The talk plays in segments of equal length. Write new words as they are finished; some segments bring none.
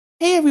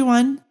Hey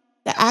everyone!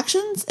 The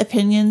actions,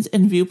 opinions,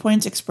 and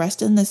viewpoints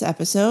expressed in this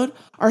episode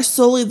are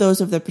solely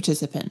those of the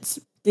participants.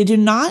 They do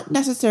not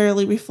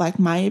necessarily reflect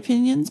my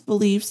opinions,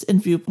 beliefs,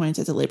 and viewpoints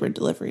as a labor and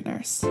delivery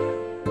nurse.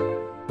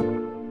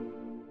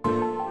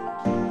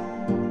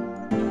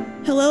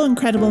 Hello,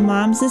 Incredible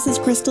Moms. This is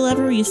Crystal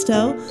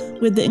Evaristo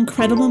with the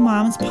Incredible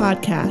Moms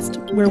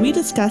podcast, where we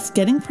discuss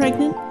getting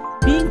pregnant,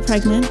 being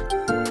pregnant,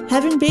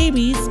 having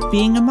babies,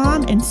 being a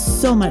mom, and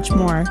so much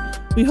more.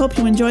 We hope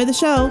you enjoy the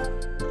show.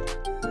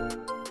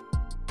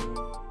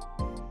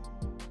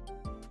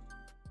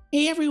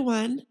 Hey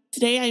everyone!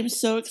 Today I am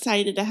so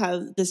excited to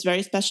have this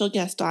very special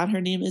guest on. Her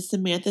name is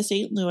Samantha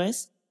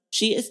St-Louis.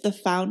 She is the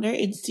founder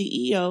and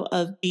CEO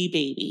of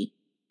BeBaby.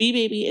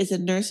 BeBaby is a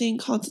nursing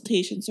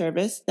consultation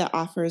service that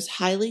offers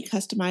highly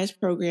customized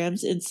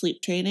programs in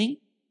sleep training,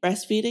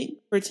 breastfeeding,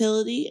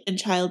 fertility, and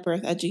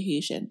childbirth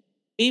education.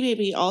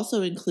 BeBaby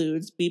also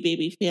includes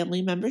BeBaby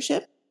Family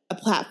Membership, a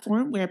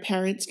platform where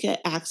parents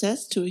get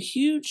access to a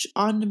huge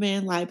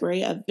on-demand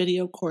library of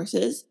video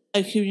courses,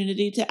 a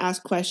community to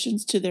ask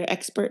questions to their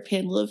expert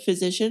panel of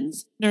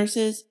physicians,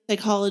 nurses,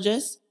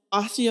 psychologists,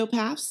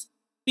 osteopaths,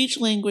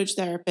 speech-language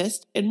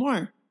therapists, and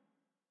more.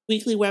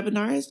 Weekly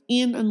webinars,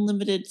 and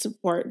unlimited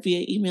support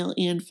via email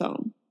and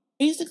phone.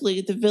 Basically,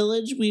 the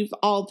village we've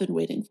all been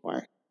waiting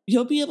for.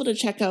 You'll be able to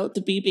check out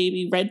the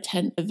BeBaby Red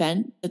Tent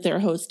event that they're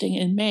hosting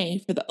in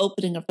May for the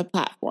opening of the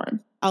platform.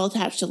 I'll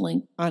attach the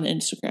link on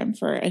Instagram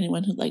for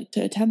anyone who'd like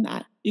to attend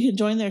that. You can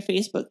join their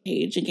Facebook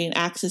page and gain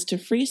access to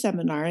free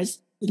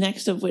seminars, the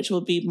next of which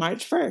will be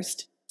March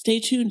 1st. Stay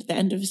tuned at the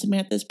end of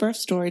Samantha's birth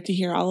story to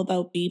hear all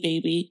about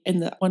BeBaby and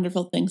the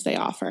wonderful things they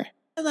offer.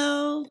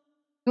 Hello!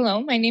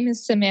 Hello, my name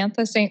is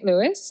Samantha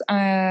St-Louis.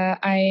 I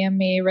am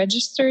a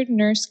registered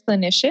nurse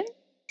clinician,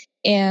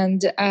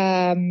 and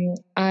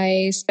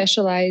I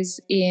specialize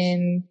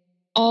in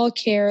all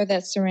care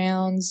that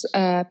surrounds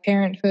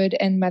parenthood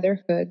and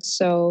motherhood.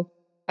 So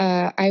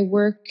I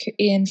work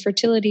in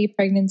fertility,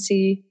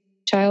 pregnancy,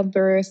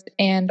 childbirth,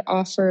 and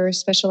offer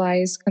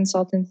specialized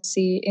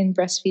consultancy in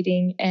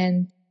breastfeeding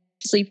and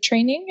sleep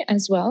training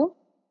as well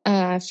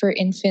for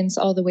infants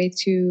all the way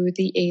to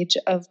the age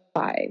of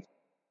 5.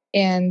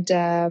 And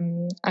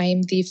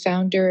I'm the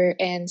founder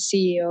and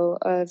CEO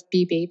of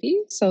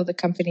BeBaby, so the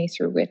company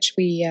through which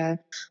we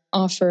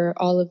offer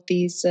all of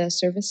these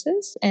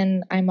services.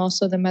 And I'm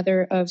also the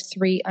mother of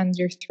 3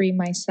 under 3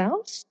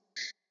 myself.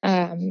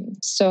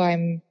 So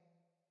I'm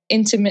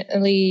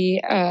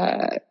intimately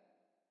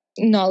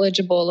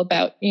knowledgeable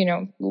about,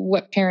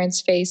 what parents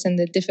face and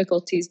the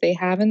difficulties they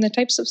have and the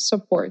types of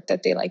support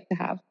that they like to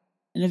have.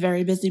 And a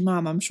very busy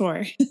mom, I'm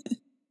sure.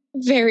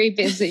 Very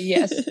busy,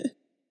 yes.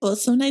 Well,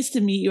 it's so nice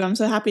to meet you. I'm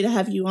so happy to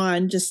have you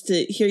on just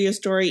to hear your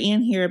story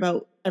and hear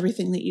about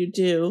everything that you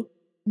do.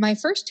 My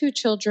first 2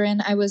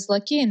 children, I was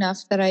lucky enough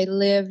that I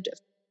lived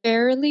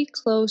fairly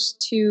close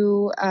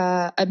to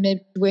a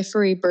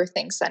midwifery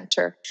birthing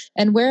center.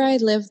 And where I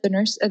live,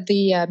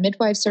 the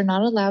midwives are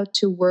not allowed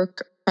to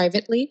work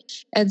privately.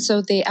 And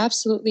so they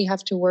absolutely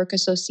have to work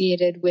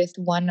associated with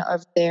one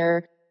of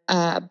their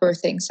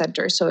birthing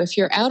centers. So if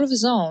you're out of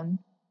zone,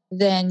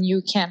 then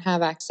you can't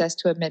have access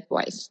to a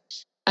midwife.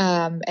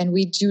 And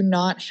we do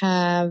not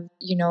have,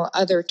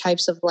 other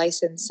types of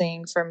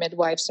licensing for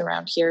midwives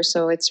around here.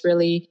 So it's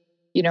really,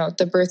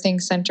 the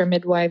birthing center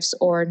midwives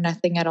or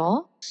nothing at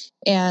all.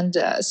 And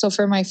so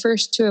for my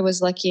first 2, I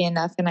was lucky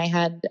enough, and I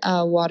had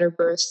water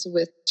births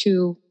with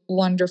 2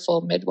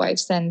 wonderful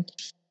midwives. And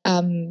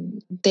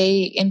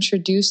they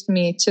introduced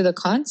me to the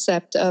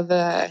concept of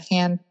a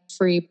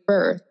hand-free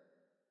birth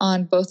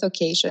on both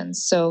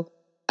occasions. So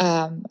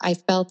I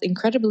felt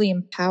incredibly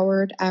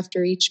empowered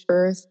after each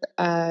birth.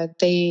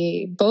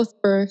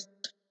 Both births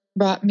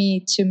brought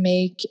me to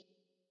make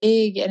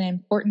big and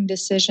important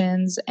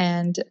decisions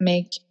and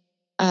make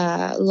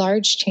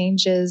large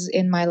changes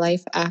in my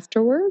life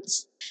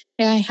afterwards.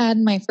 And I had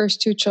my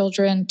first 2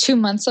 children 2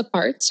 months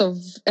apart, so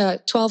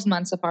 12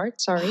 months apart,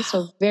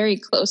 so very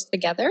close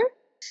together.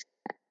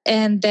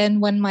 And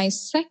then when my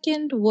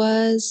second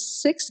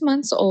was 6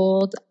 months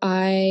old,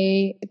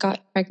 I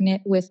got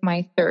pregnant with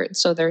my third.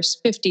 So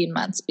there's 15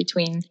 months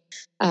between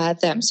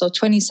them. So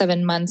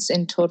 27 months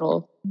in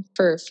total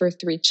for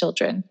 3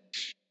 children.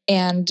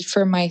 And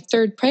for my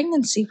third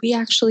pregnancy, we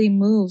actually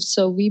moved.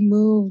 So we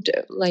moved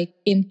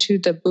into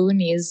the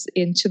boonies,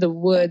 into the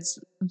woods,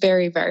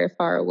 very, very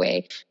far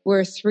away.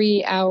 We're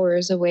 3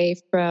 hours away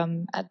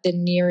from the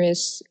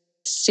nearest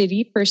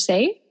city per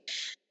se.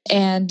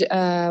 And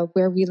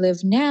where we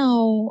live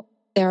now,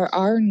 there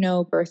are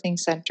no birthing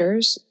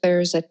centers.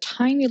 There's a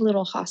tiny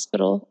little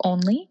hospital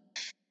only.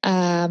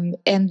 And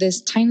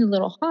this tiny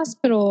little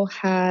hospital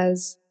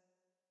has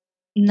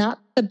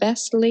not the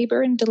best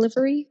labor and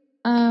delivery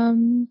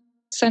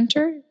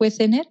center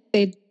within it.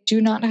 They do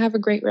not have a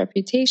great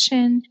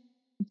reputation.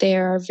 They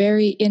are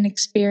very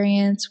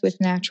inexperienced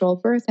with natural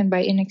birth. And by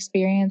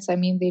inexperienced, I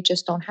mean they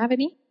just don't have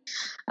any.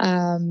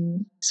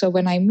 So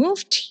when I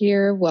moved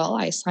here,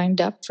 I signed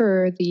up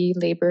for the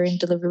labor and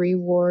delivery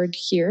ward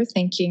here,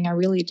 thinking I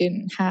really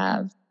didn't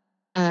have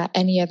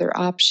any other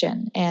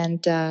option.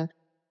 And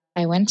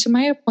I went to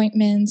my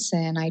appointments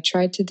and I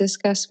tried to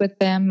discuss with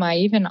them. I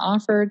even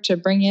offered to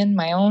bring in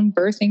my own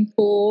birthing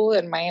pool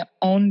and my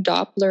own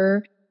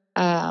Doppler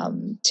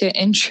to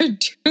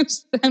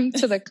introduce them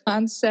to the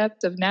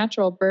concept of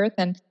natural birth.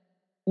 And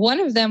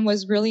one of them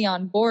was really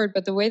on board,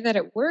 but the way that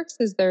it works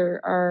is there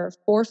are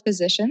 4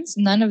 physicians.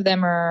 None of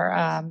them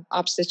are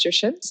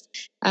obstetricians.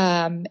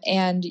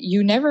 And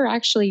you never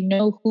actually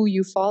know who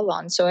you fall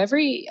on. So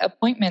every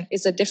appointment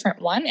is a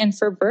different one. And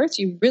for birth,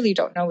 you really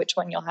don't know which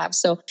one you'll have.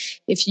 So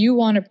if you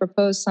want to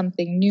propose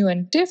something new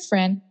and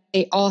different,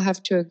 they all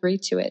have to agree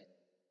to it.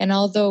 And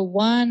although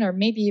 1 or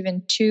maybe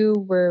even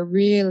 2 were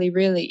really,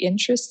 really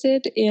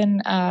interested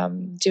in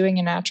doing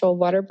a natural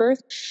water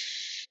birth,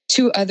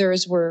 2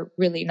 others were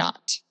really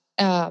not.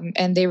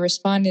 And they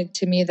responded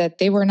to me that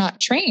they were not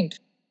trained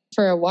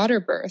for a water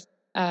birth.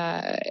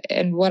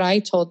 And what I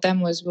told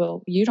them was,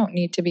 well, you don't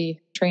need to be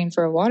trained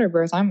for a water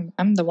birth.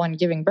 I'm the one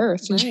giving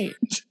birth. Right.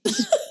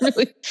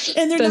 Really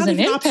and they're not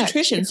even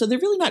obstetricians, so they're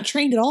really not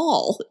trained at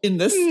all in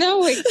this.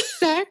 No,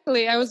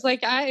 exactly. I was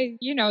like,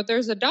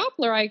 there's a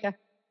Doppler.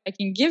 I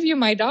can give you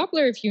my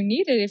Doppler if you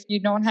need it, if you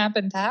don't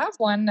happen to have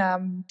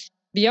one.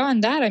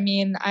 Beyond that, I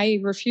mean, I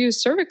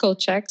refuse cervical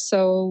checks,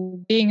 so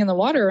being in the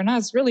water or not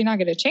is really not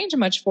going to change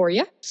much for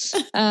you.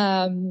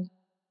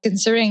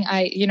 Considering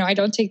I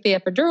don't take the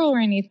epidural or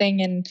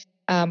anything, and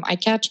I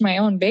catch my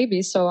own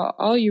baby, so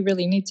all you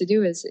really need to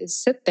do is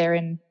sit there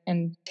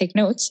and take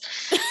notes.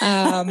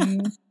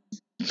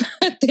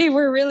 But they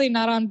were really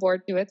not on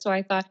board to it, so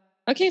I thought,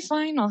 okay,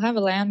 fine, I'll have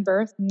a land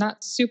birth. I'm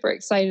not super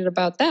excited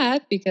about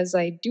that because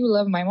I do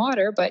love my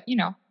water, but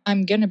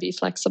I'm going to be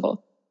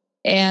flexible.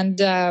 And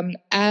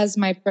as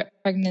my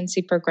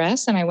pregnancy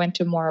progressed and I went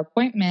to more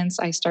appointments,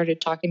 I started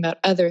talking about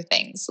other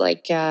things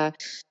like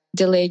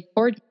delayed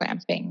cord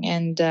clamping.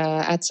 And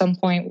at some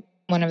point,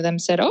 one of them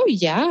said, oh,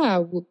 yeah,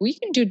 we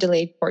can do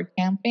delayed cord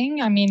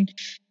clamping. I mean,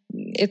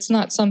 it's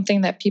not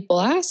something that people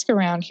ask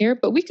around here,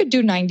 but we could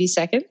do 90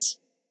 seconds.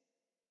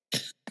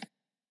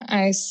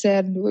 I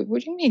said,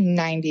 what do you mean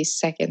 90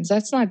 seconds?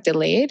 That's not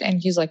delayed. And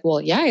he's like, well,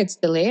 yeah, it's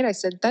delayed. I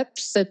said,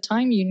 that's the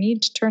time you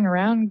need to turn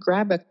around,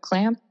 grab a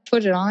clamp,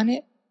 put it on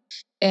it,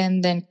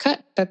 and then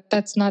cut.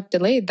 That's not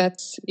delayed.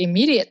 That's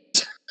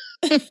immediate.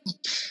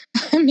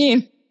 I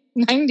mean,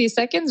 90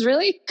 seconds,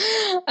 really?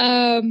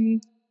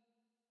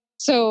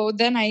 So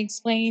then I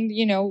explained,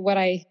 what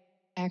I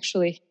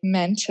actually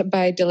meant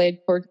by delayed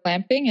cord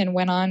clamping, and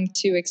went on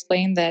to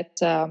explain that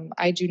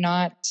I do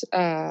not...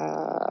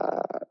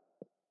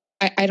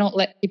 I don't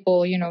let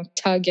people,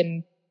 tug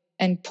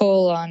and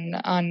pull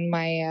on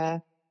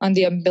my on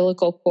the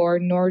umbilical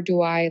cord, nor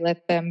do I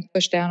let them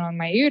push down on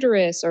my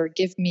uterus or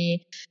give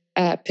me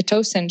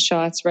Pitocin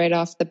shots right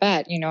off the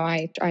bat.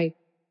 I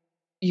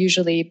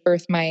usually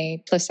birth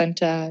my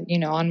placenta,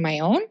 on my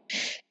own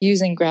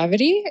using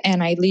gravity,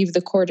 and I leave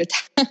the cord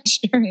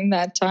attached during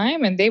that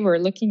time. And they were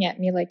looking at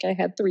me like I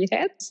had 3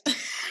 heads.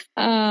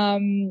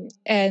 And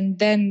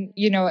then,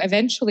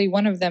 eventually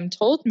one of them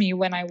told me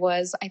when I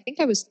think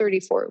I was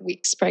 34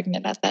 weeks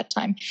pregnant at that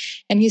time.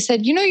 And he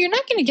said, you're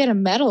not going to get a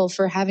medal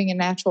for having a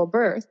natural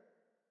birth.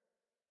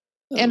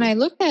 Oh. And I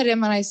looked at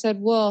him and I said,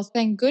 well,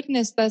 thank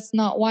goodness that's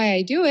not why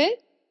I do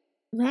it.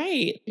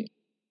 Right.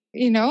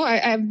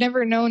 I've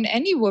never known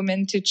any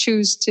woman to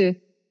choose to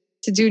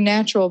do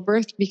natural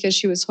birth because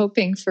she was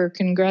hoping for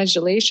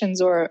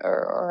congratulations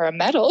or a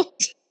medal.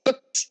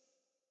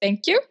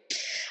 Thank you.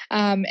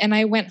 And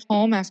I went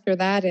home after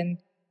that and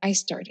I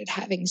started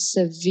having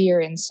severe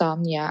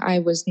insomnia. I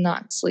was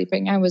not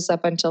sleeping. I was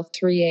up until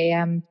 3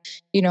 a.m.,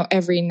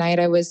 every night.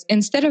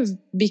 Instead of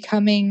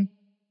becoming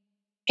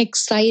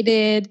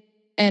excited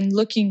and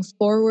looking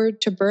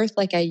forward to birth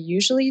like I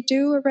usually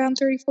do around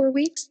 34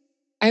 weeks,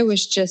 I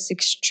was just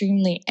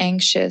extremely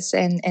anxious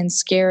and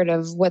scared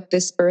of what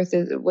this birth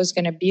was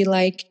going to be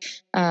like.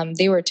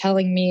 They were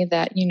telling me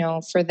that,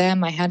 for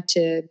them, I had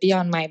to be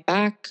on my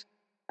back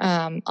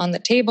on the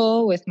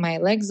table with my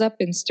legs up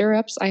in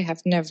stirrups. I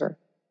have never,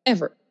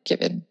 ever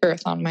given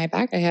birth on my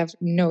back. I have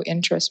no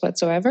interest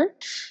whatsoever.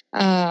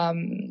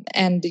 And,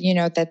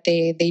 that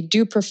they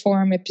do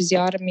perform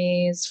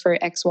episiotomies for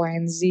X, Y,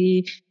 and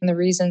Z. And the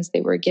reasons they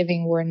were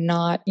giving were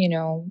not,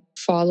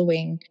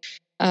 following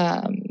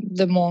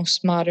the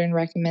most modern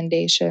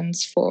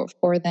recommendations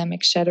for them,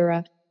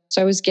 etc.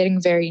 So I was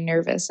getting very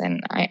nervous,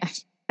 and I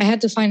had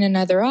to find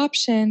another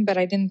option, but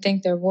I didn't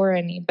think there were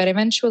any. But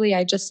eventually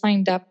I just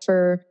signed up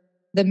for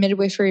the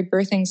midwifery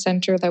birthing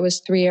center that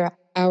was 3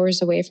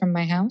 hours away from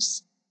my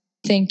house,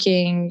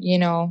 thinking,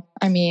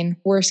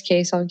 worst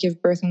case, I'll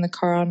give birth in the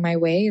car on my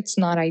way. It's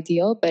not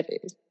ideal, but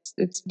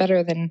it's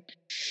better than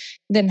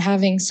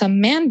having some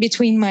man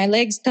between my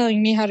legs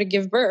telling me how to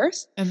give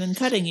birth. And then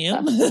cutting you.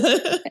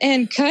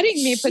 And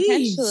cutting me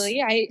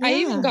potentially. I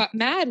even got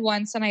mad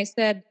once and I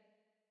said,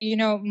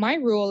 my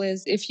rule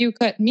is if you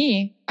cut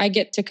me, I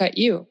get to cut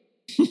you.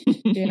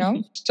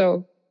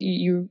 So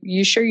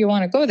you sure you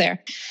want to go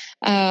there?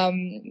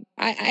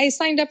 I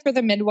signed up for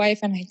the midwife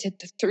and I did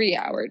the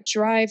 3-hour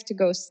drive to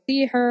go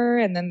see her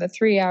and then the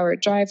 3-hour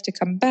drive to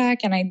come back.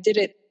 And I did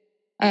it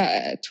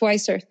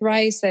twice or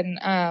thrice. And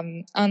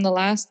on the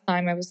last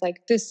time, I was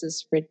like, this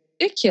is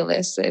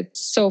ridiculous. It's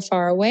so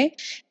far away.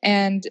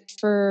 And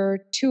for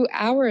 2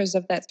 hours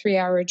of that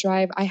 3-hour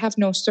drive, I have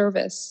no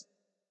service.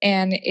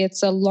 And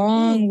it's a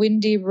long,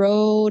 windy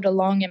road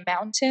along a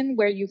mountain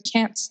where you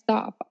can't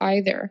stop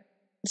either.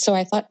 So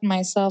I thought to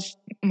myself,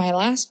 my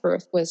last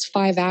birth was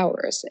 5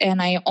 hours.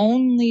 And I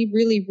only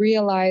really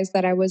realized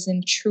that I was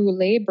in true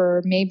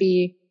labor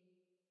maybe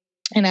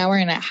an hour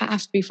and a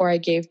half before I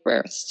gave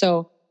birth.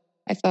 So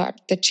I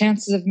thought the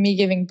chances of me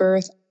giving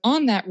birth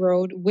on that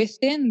road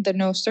within the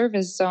no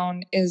service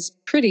zone is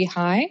pretty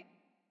high.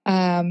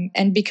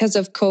 And because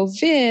of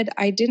COVID,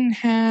 I didn't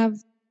have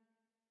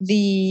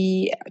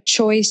the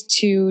choice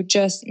to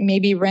just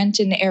maybe rent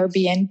an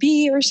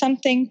Airbnb or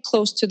something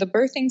close to the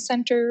birthing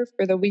center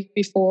for the week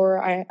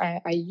before I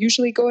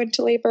usually go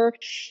into labor,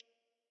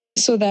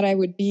 so that I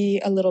would be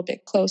a little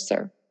bit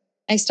closer.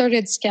 I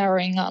started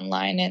scouring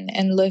online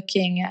and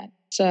looking at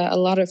a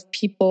lot of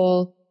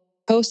people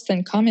posts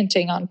and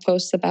commenting on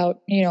posts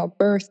about,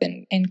 birth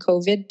and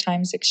COVID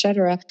times,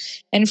 etc.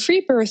 And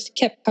free birth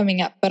kept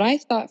coming up, but I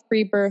thought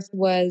free birth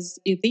was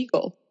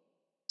illegal.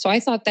 So I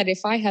thought that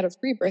if I had a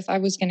free birth, I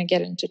was going to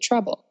get into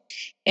trouble.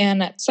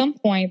 And at some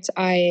point,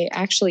 I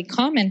actually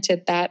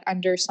commented that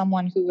under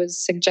someone who was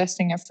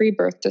suggesting a free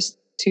birth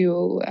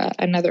to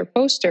another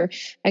poster.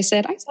 I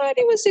said, I thought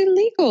it was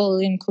illegal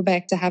in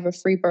Quebec to have a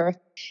free birth.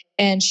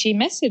 And she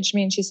messaged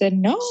me and she said,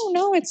 no,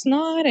 it's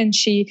not. And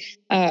she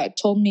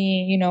told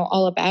me,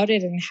 all about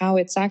it and how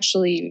it's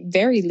actually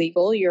very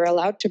legal. You're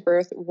allowed to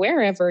birth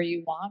wherever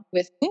you want,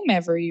 with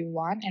whomever you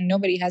want, and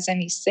nobody has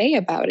any say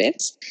about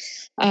it.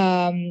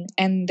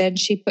 And then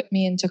she put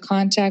me into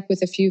contact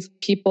with a few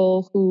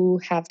people who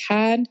have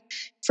had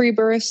free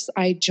births.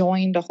 I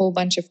joined a whole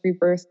bunch of free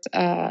birth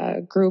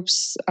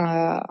groups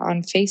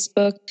on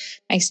Facebook.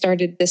 I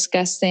started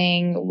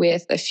discussing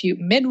with a few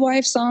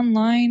midwives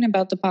online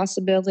about the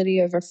possibility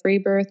of a free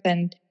birth.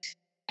 And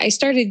I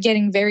started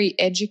getting very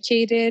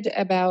educated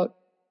about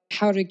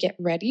how to get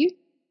ready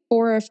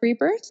for a free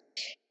birth.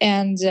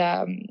 And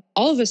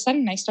all of a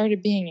sudden, I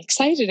started being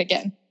excited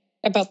again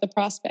about the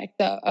prospect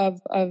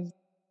of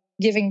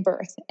giving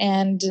birth.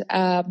 And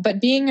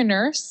but being a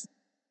nurse,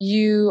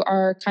 you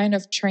are kind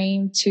of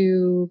trained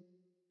to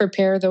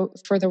prepare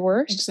for the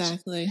worst.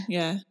 Exactly.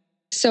 Yeah.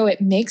 So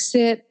it makes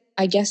it,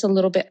 I guess, a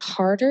little bit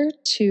harder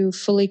to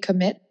fully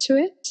commit to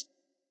it.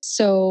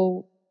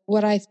 So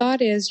what I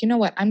thought is,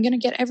 I'm going to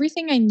get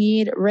everything I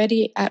need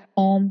ready at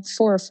home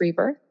for a free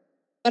birth,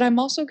 but I'm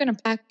also going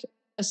to pack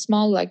a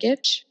small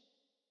luggage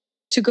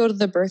to go to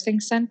the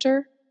birthing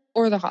center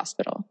or the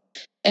hospital.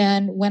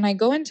 And when I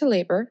go into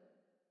labor,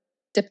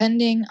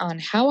 depending on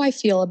how I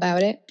feel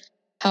about it,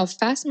 how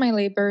fast my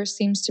labor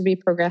seems to be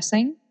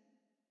progressing,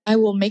 I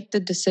will make the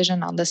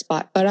decision on the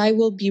spot, but I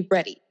will be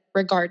ready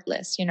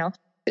regardless. If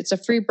it's a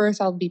free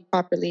birth, I'll be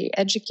properly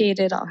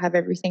educated. I'll have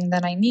everything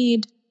that I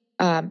need.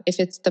 If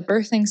it's the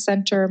birthing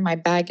center, my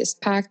bag is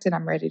packed and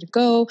I'm ready to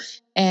go.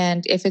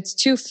 And if it's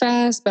too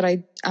fast, but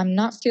I'm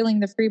not feeling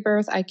the free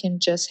birth, I can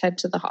just head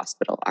to the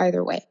hospital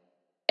either way.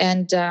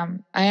 And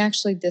I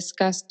actually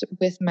discussed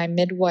with my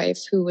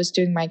midwife who was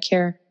doing my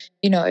care,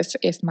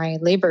 if my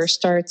labor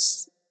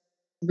starts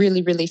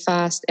really, really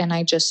fast and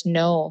I just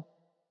know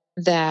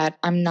that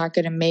I'm not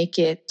going to make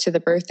it to the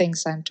birthing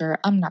center,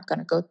 I'm not going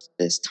to go to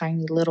this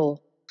tiny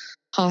little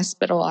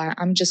hospital.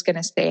 I'm just going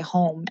to stay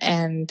home.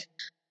 And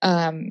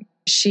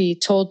she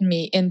told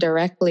me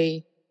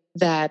indirectly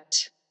that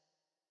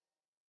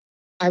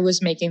I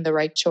was making the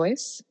right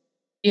choice,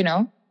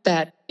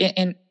 that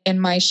in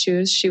my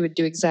shoes, she would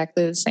do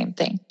exactly the same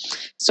thing.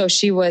 So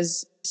she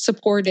was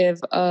supportive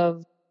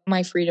of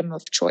my freedom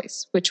of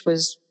choice, which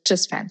was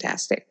just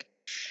fantastic.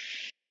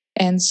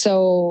 And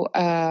so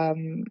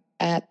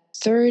at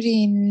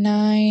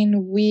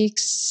 39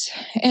 weeks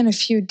and a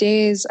few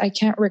days, I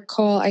can't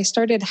recall, I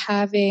started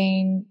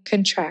having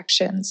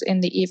contractions in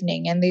the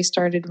evening and they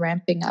started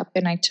ramping up,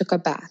 and I took a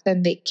bath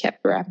and they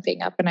kept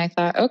ramping up. And I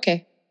thought,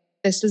 okay,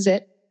 this is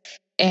it.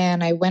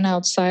 And I went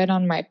outside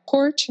on my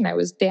porch and I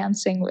was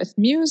dancing with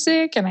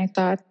music and I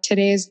thought,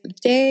 today's the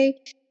day.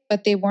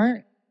 But they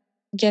weren't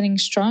getting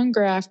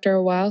stronger after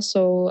a while.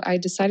 So I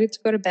decided to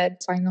go to bed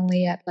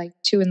finally at like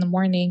 2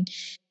 a.m.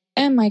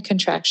 and my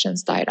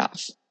contractions died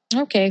off.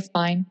 Okay,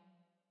 fine.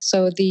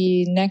 So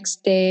the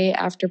next day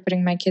after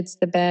putting my kids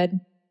to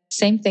bed,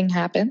 same thing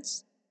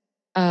happens.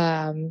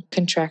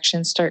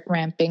 Contractions start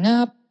ramping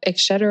up,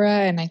 etc.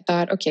 And I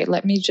thought, okay,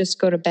 let me just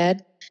go to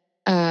bed.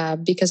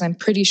 Because I'm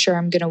pretty sure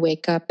I'm going to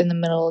wake up in the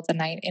middle of the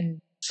night in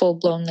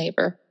full-blown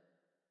labor.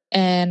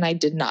 And I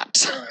did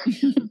not.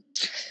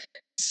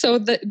 So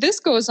this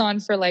goes on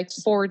for like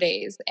 4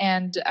 days.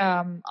 And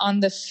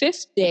on the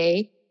 5th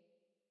day,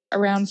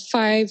 around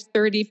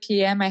 5:30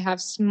 p.m., I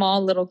have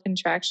small little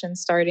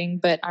contractions starting,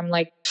 but I'm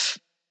like,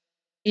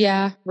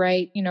 yeah,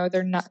 right.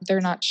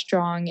 They're not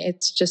strong.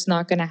 It's just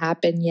not going to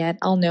happen yet.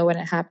 I'll know when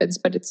it happens,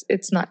 but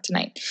it's not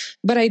tonight.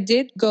 But I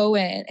did go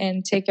in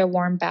and take a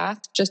warm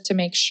bath just to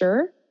make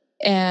sure.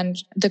 And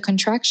the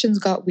contractions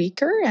got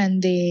weaker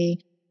and they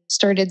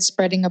started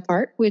spreading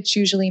apart, which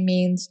usually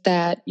means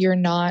that you're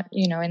not,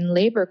 in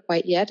labor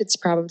quite yet. It's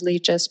probably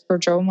just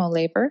prodromal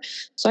labor.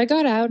 So I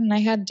got out and I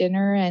had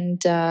dinner,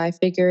 and I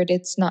figured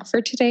it's not for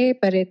today,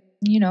 but it,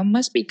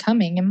 must be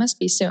coming. It must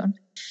be soon.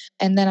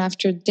 And then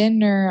after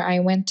dinner, I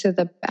went to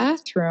the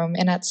bathroom,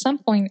 and at some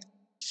point,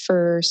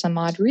 for some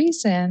odd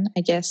reason,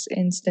 I guess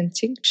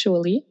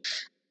instinctually,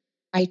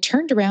 I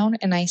turned around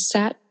and I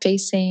sat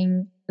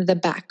facing the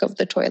back of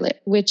the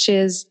toilet, which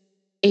is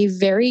a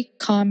very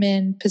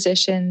common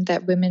position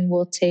that women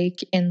will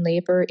take in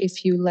labor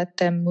if you let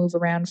them move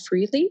around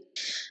freely.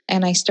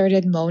 And I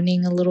started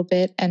moaning a little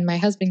bit, and my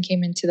husband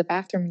came into the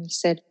bathroom and he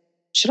said,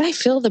 "Should I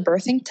fill the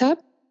birthing tub?"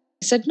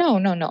 I said, No.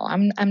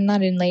 I'm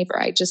not in labor.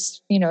 I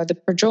just, the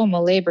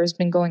prodromal labor has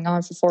been going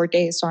on for 4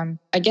 days. So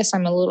I guess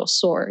I'm a little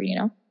sore.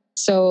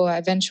 So I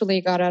eventually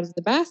got out of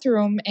the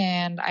bathroom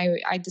and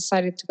I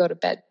decided to go to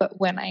bed. But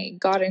when I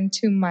got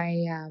into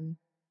my,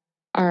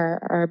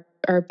 our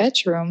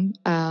bedroom,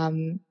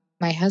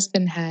 my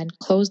husband had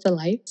closed the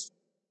lights.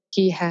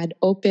 He had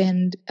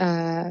opened,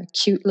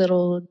 cute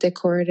little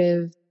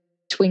decorative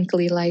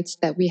twinkly lights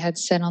that we had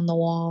set on the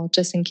wall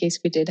just in case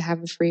we did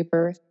have a free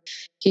birth.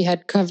 He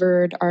had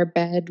covered our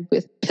bed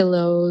with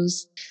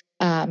pillows.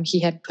 He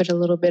had put a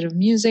little bit of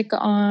music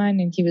on,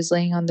 and he was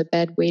laying on the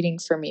bed waiting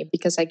for me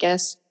because I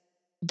guess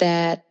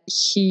that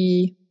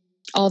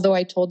although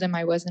I told him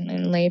I wasn't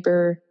in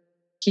labor,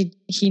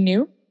 he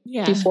knew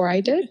before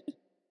I did.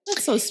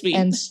 That's so sweet.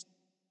 And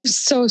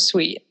so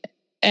sweet.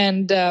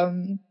 And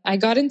I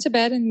got into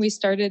bed and we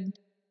started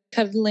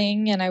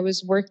cuddling, and I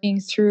was working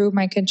through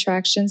my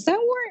contractions that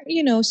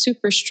weren't,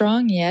 super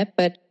strong yet,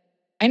 but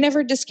I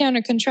never discount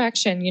a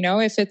contraction.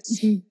 If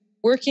it's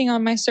working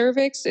on my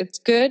cervix, it's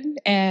good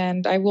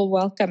and I will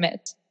welcome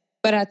it.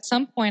 But at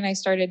some point I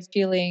started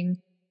feeling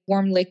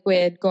warm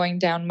liquid going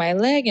down my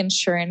leg, and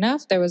sure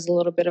enough, there was a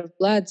little bit of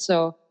blood.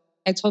 So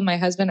I told my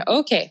husband,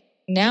 okay,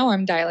 now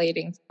I'm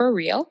dilating for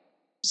real.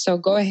 So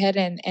go ahead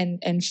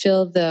and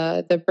fill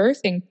the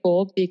birthing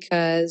pool,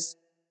 because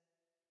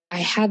I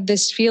had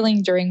this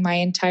feeling during my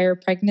entire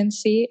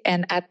pregnancy,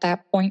 and at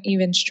that point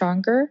even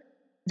stronger,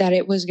 that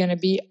it was going to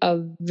be a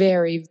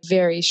very,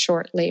 very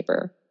short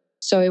labor.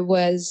 So it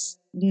was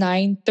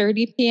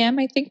 9:30 p.m.,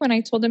 I think, when I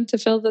told him to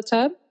fill the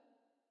tub.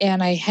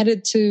 And I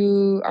headed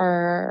to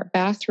our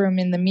bathroom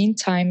in the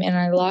meantime, and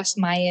I lost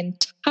my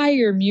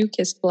entire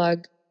mucus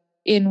plug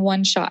in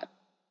one shot.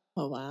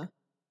 Oh, wow.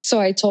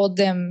 So I told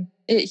them,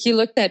 he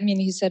looked at me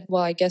and he said,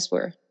 "Well, I guess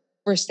we're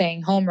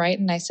staying home, right?"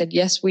 And I said,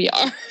 "Yes, we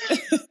are."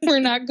 We're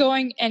not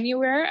going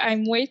anywhere.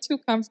 I'm way too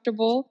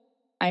comfortable.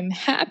 I'm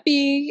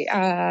happy.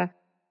 I'm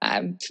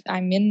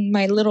in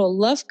my little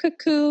love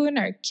cocoon.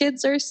 Our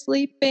kids are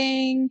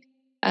sleeping.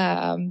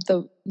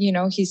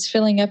 He's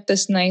filling up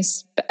this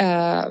nice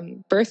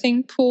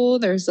birthing pool.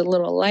 There's the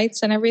little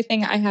lights and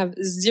everything. I have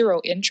zero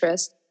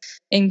interest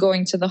in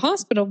going to the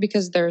hospital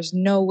because there's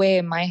no way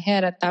in my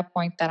head at that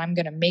point that I'm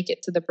going to make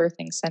it to the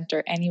birthing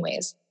center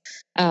anyways.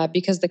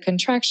 Because the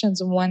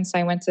contractions, once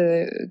I went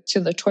to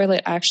the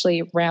toilet,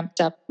 actually ramped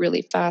up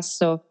really fast.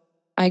 So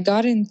I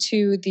got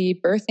into the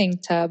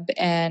birthing tub,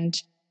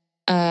 and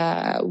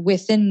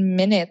within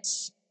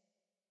minutes,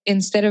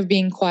 instead of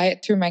being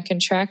quiet through my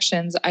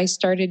contractions, I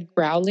started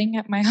growling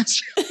at my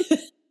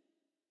husband,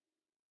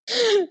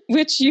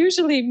 which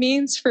usually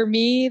means for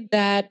me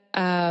that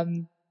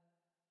I'm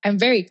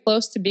very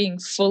close to being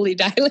fully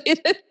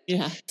dilated.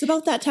 Yeah, it's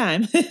about that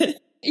time.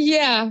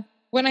 Yeah.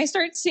 When I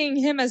start seeing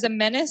him as a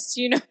menace,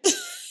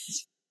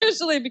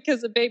 especially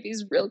because the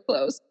baby's real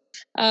close.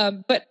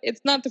 But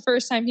it's not the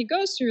first time he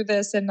goes through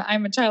this, and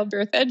I'm a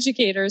childbirth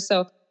educator.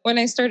 So when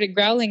I started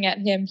growling at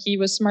him, he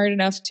was smart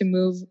enough to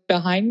move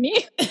behind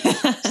me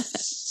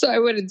so I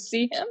wouldn't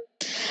see him.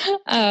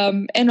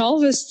 And all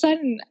of a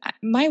sudden,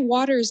 my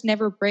waters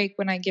never break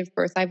when I give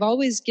birth. I've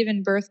always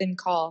given birth in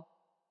call.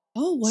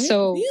 Oh, what?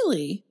 So,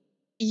 really?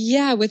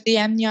 Yeah, with the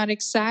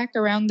amniotic sac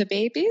around the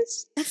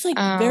babies. That's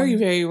very,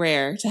 very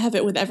rare to have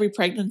it with every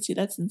pregnancy.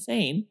 That's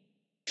insane.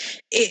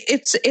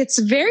 It's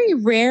very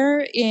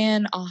rare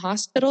in a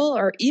hospital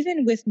or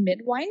even with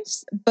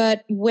midwives.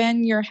 But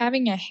when you're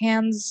having a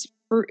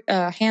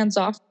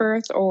hands-off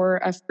birth or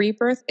a free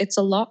birth, it's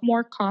a lot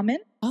more common.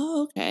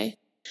 Oh, okay.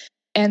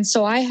 And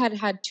so I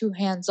had 2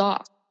 hands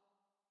off.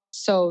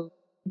 So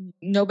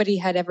nobody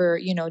had ever,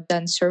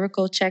 done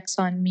cervical checks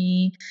on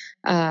me.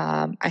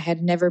 I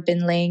had never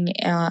been laying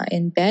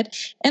in bed.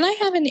 And I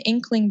have an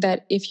inkling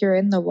that if you're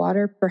in the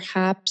water,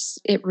 perhaps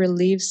it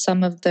relieves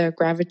some of the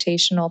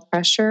gravitational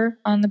pressure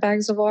on the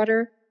bags of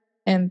water.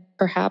 And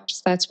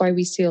perhaps that's why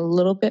we see a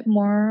little bit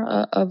more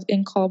of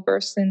in-call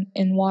births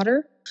in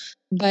water.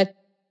 But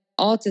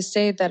all to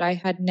say that I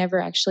had never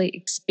actually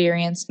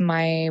experienced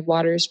my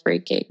waters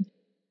breaking.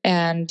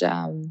 And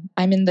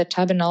I'm in the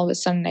tub, and all of a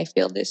sudden I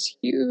feel this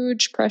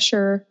huge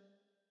pressure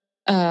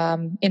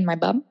in my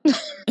bum.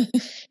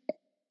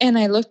 And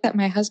I looked at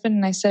my husband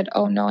and I said,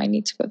 "Oh no, I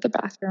need to go to the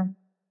bathroom."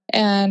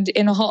 And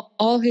in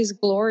all his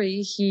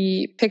glory,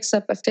 he picks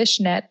up a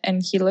fishnet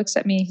and he looks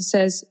at me. He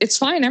says, "It's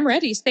fine. I'm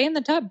ready. Stay in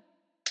the tub."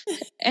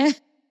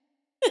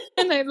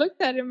 And I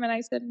looked at him and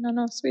I said,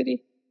 no,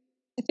 sweetie,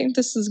 I think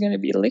this is going to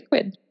be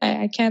liquid.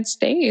 I can't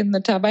stay in the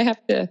tub. I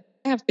have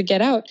to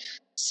get out.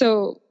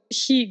 So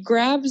he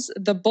grabs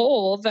the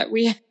bowl that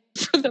we have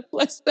for the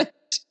placenta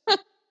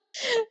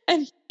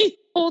and he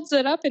holds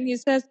it up and he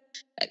says,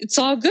 it's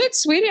all good,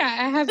 sweetie.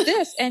 I have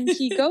this. And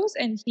he goes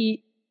and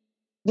he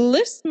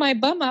lifts my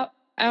bum up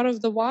out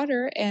of the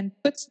water and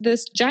puts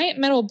this giant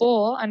metal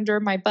bowl under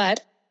my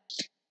butt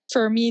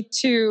for me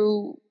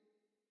to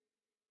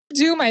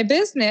do my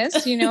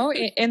business,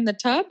 in the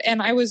tub.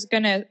 And I was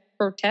going to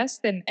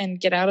protest and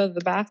get out of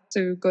the bath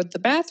to go to the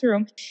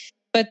bathroom.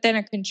 But then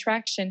a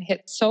contraction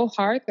hit so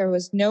hard, there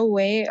was no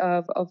way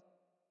of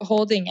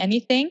holding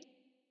anything.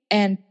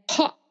 And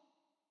pop,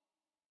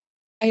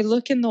 I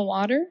look in the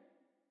water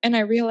and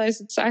I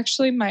realize it's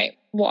actually my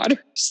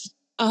waters.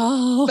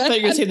 Oh, I thought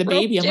you were going to say the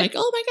baby. I'm like,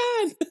 oh my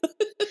God.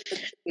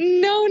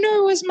 No,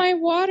 it was my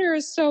water.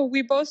 So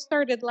we both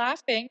started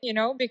laughing,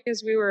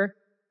 because we were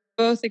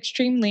both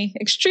extremely,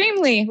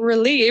 extremely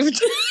relieved.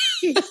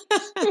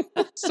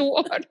 It's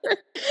water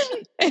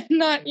and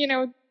not,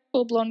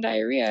 full-blown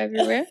diarrhea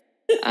everywhere.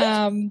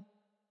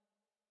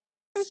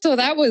 So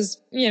that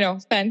was,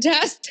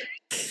 fantastic.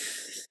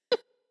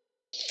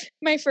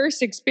 My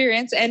first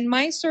experience, and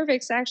my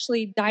cervix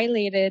actually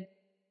dilated.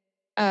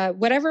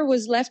 Whatever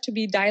was left to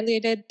be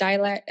dilated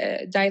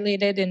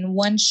in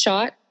one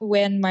shot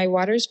when my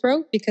waters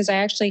broke, because I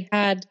actually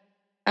had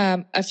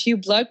a few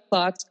blood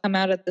clots come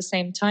out at the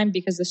same time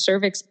because the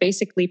cervix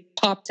basically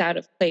popped out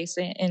of place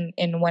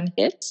in one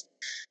hit,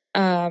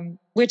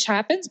 which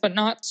happens, but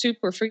not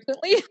super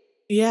frequently.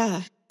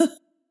 Yeah.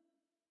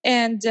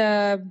 And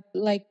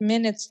like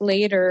minutes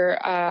later,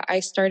 I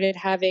started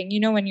having,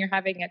 when you're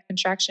having a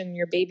contraction,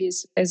 your baby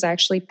is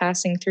actually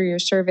passing through your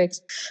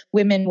cervix.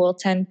 Women will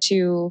tend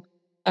to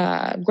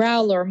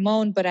growl or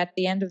moan, but at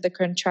the end of the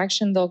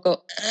contraction, they'll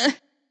go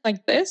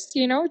like this,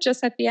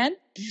 just at the end.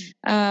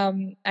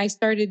 I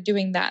started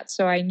doing that.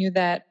 So I knew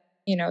that,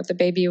 the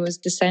baby was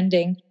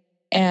descending.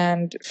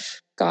 And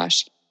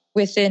gosh,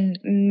 within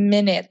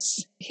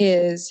minutes,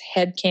 his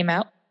head came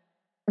out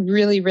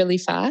really, really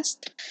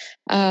fast.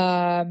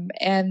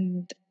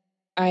 And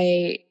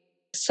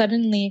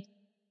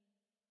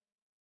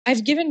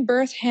I've given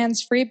birth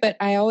hands-free, but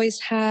I always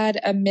had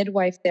a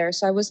midwife there.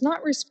 So I was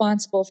not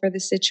responsible for the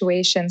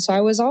situation. So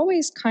I was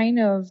always kind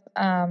of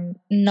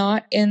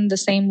not in the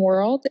same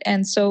world.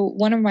 And so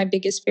one of my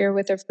biggest fear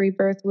with a free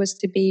birth was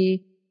to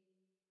be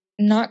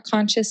not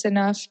conscious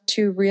enough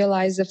to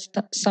realize if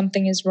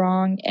something is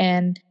wrong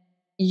and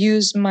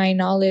use my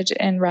knowledge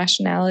and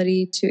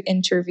rationality to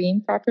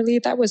intervene properly.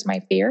 That was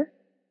my fear.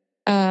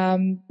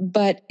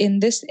 But in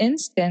this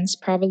instance,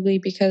 probably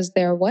because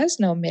there was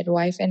no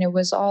midwife and it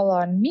was all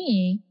on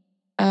me,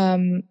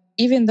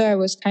 even though I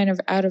was kind of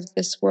out of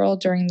this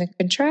world during the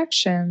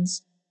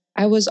contractions,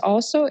 I was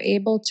also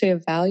able to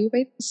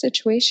evaluate the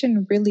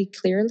situation really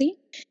clearly.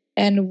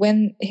 And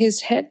when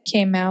his head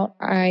came out,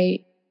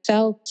 I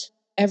felt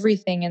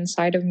everything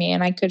inside of me,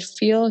 and I could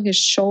feel his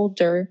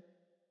shoulder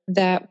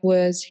that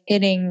was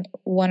hitting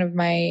one of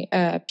my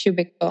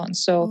pubic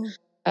bones. So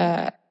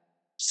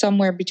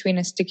somewhere between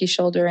a sticky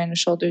shoulder and a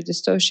shoulder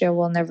dystocia,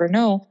 we'll never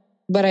know.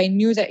 But I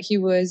knew that he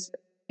was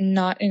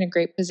not in a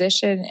great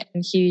position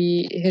and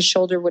his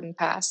shoulder wouldn't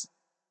pass.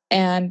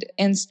 And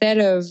instead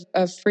of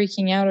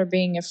freaking out or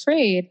being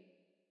afraid,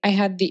 I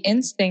had the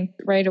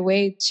instinct right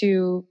away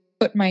to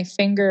put my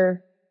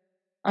finger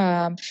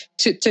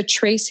to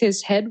trace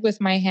his head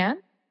with my hand.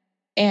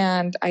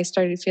 And I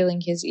started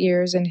feeling his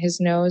ears and his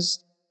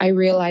nose. I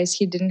realized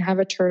he didn't have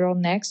a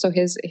turtleneck, so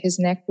his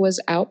neck was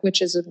out,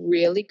 which is a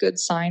really good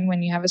sign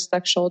when you have a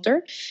stuck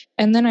shoulder.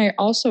 And then I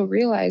also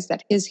realized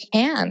that his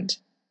hand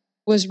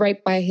was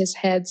right by his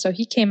head, so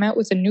he came out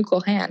with a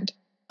nuchal hand.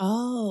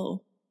 Oh.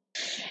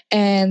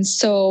 And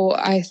so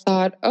I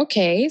thought,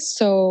 okay,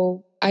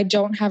 so I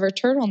don't have a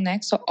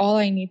turtleneck, so all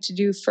I need to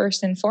do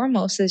first and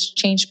foremost is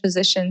change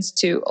positions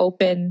to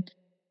open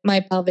my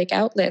pelvic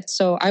outlet.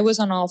 So I was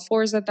on all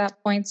fours at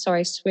that point, so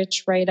I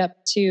switched right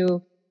up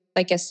to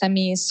like a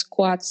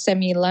semi-squat,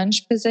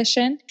 semi-lunge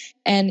position.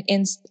 And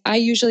I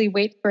usually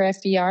wait for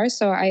FER,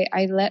 so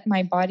I let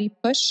my body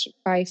push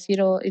by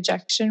fetal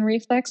ejection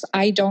reflex.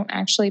 I don't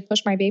actually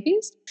push my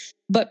babies,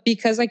 but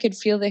because I could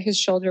feel that his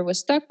shoulder was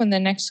stuck when the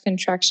next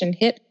contraction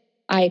hit,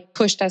 I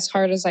pushed as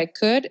hard as I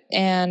could,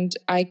 and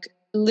I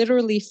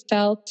literally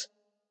felt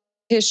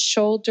his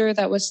shoulder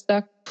that was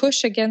stuck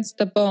push against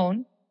the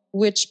bone,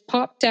 which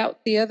popped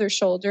out the other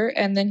shoulder,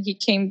 and then he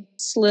came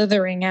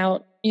slithering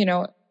out,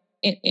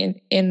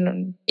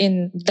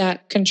 in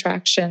that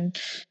contraction.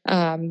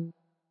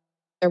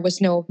 There was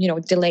no,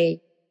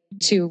 delay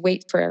to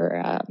wait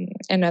for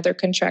another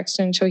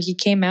contraction. So he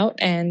came out,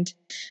 and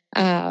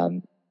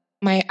I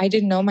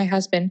didn't know my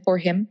husband, for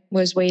him,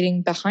 was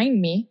waiting behind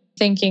me,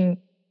 thinking,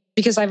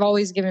 because I've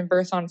always given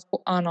birth on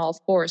all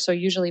fours, so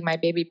usually my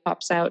baby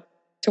pops out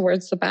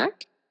towards the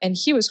back, and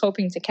he was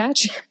hoping to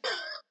catch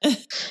him.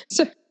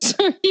 so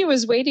he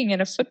was waiting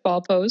in a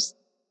football pose,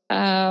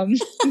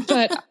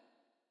 but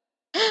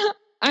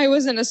I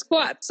was in a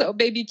squat, so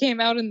baby came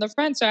out in the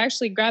front. So I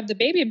actually grabbed the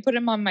baby and put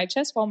him on my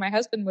chest while my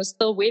husband was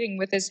still waiting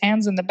with his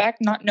hands in the back,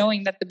 not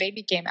knowing that the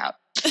baby came out.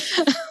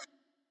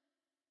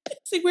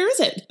 It's like, where is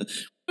it?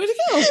 Where'd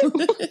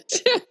it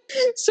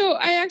go? So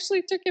I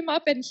actually took him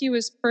up and he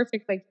was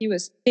perfect. Like, he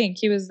was pink.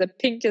 He was the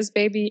pinkest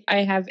baby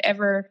I have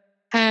ever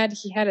had.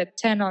 He had a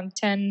 10 on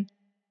 10,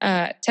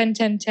 10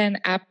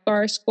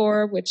 APGAR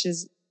score, which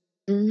is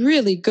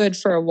really good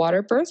for a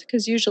water birth,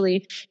 because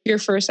usually your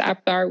first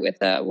APGAR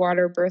with a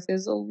water birth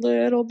is a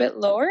little bit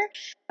lower.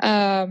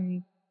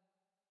 And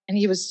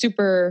he was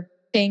super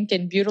pink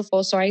and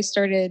beautiful. So I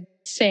started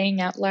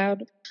saying out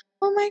loud,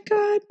 "Oh my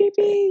God,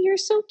 baby, you're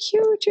so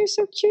cute. You're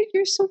so cute.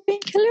 You're so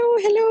pink. Hello,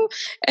 hello."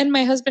 And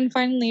my husband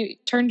finally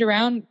turned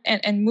around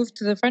and moved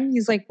to the front.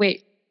 He's like,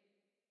 "Wait,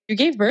 you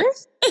gave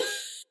birth?"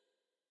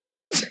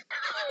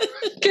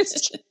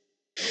 Because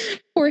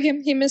for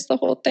him, he missed the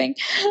whole thing.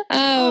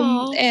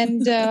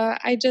 And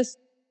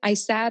I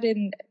sat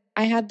in,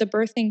 I had the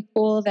birthing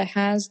pool that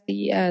has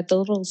the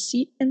little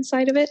seat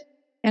inside of it.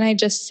 And I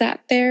just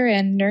sat there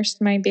and nursed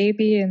my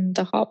baby in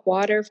the hot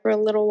water for a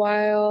little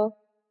while.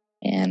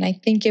 And I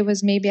think it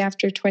was maybe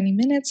after 20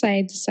 minutes,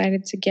 I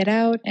decided to get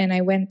out and I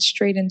went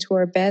straight into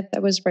our bed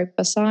that was right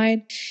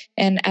beside.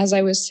 And as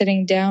I was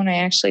sitting down, I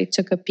actually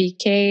took a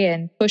PK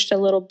and pushed a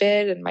little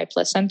bit and my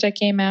placenta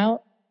came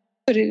out,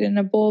 put it in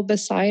a bowl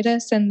beside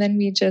us. And then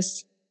we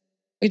just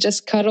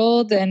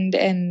cuddled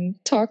and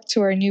talked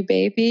to our new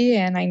baby,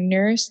 and I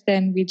nursed,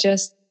 and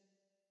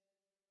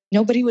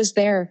nobody was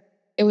there.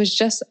 It was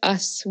just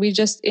us. We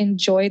just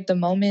enjoyed the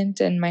moment,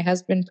 and my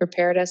husband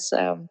prepared us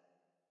a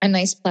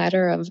nice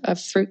platter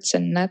of fruits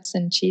and nuts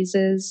and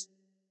cheeses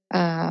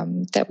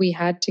that we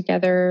had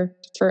together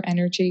for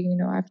energy,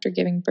 after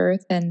giving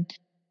birth. And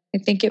I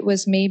think it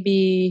was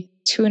maybe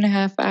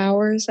 2.5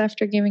 hours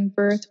after giving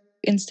birth.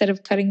 Instead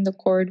of cutting the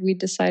cord, we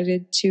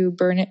decided to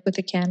burn it with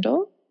a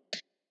candle,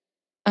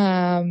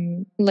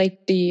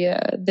 like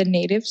the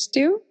natives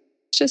do,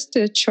 just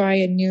to try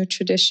a new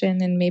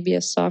tradition and maybe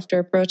a softer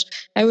approach.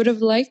 I would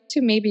have liked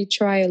to maybe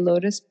try a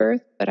lotus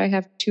birth, but I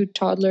have 2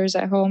 toddlers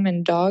at home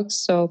and dogs,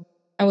 so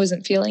I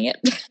wasn't feeling it.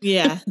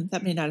 Yeah,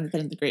 that may not have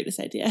been the greatest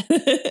idea.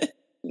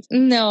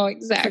 No,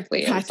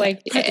 exactly. It's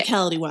like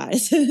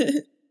practicality-wise.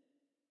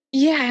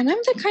 Yeah, and I'm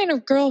the kind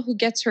of girl who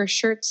gets her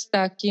shirt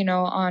stuck,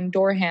 on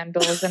door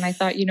handles. And I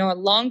thought, a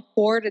long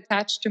cord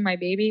attached to my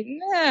baby,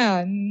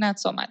 nah, not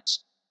so much.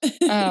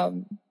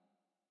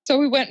 So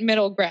we went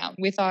middle ground.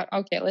 We thought,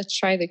 okay, let's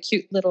try the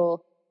cute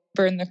little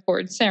burn the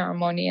cord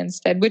ceremony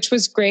instead, which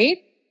was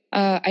great.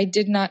 I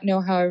did not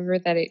know, however,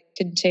 that it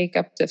could take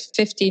up to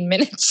 15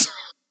 minutes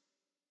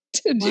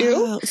to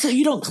do. So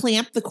you don't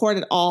clamp the cord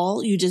at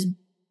all? You just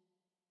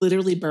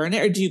literally burn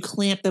it? Or do you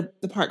clamp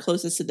the part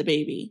closest to the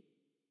baby?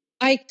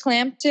 I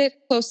clamped it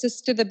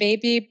closest to the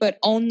baby, but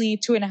only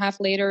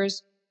 2.5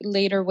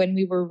 later when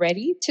we were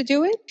ready to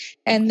do it.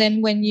 And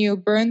then when you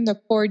burn the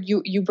cord,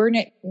 you burn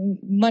it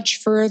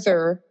much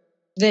further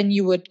than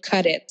you would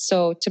cut it.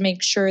 So to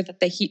make sure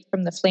that the heat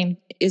from the flame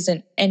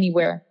isn't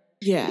anywhere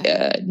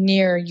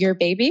near your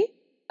baby.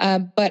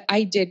 But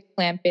I did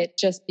clamp it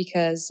just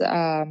because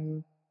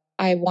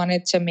I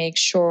wanted to make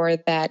sure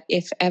that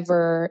if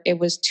ever it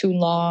was too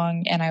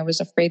long and I was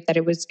afraid that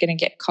it was going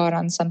to get caught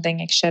on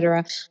something,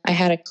 etc., I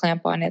had a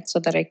clamp on it so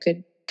that I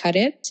could cut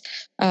it.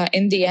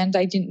 In the end,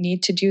 I didn't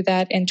need to do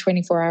that. And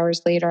 24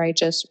 hours later, I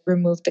just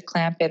removed the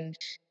clamp and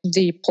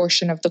the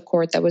portion of the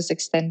cord that was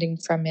extending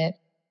from it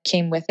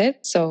came with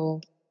it.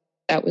 So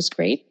that was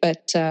great.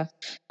 But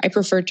I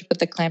preferred to put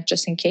the clamp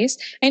just in case.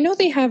 I know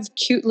they have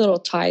cute little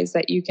ties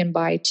that you can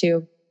buy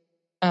too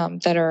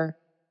that are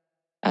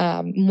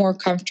more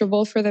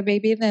comfortable for the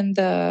baby than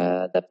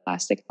the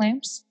plastic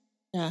clamps.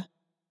 Yeah.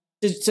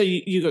 So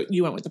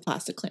you went with the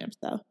plastic clamps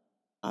though,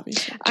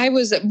 obviously.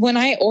 When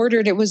I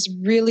ordered, it was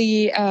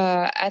really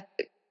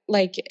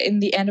in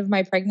the end of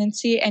my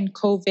pregnancy, and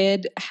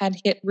COVID had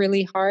hit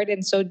really hard,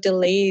 and so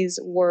delays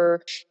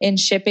in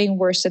shipping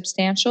were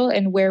substantial.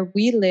 And where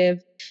we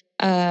live,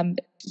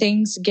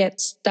 things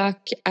get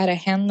stuck at a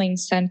handling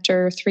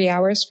center 3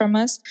 hours from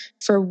us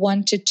for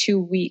 1 to 2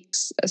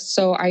 weeks.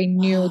 So I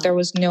knew there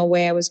was no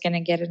way I was going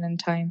to get it in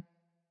time.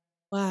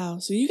 Wow.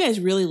 So you guys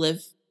really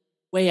live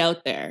way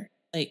out there.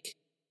 Like,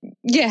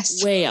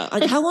 yes, way out.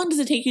 Like, how long does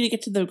it take you to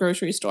get to the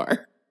grocery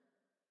store?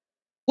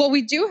 Well,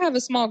 we do have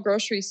a small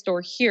grocery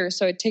store here,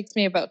 so it takes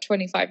me about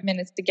 25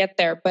 minutes to get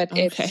there, but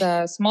It's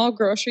a small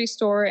grocery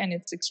store and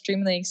it's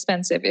extremely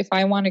expensive. If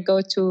I want to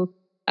go to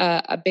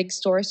a big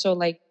store, so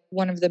like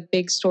one of the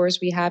big stores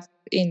we have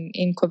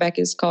in Quebec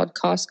is called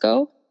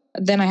Costco,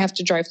 then I have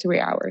to drive 3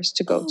 hours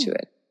to go to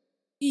it.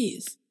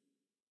 Jeez.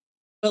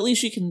 But at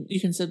least you can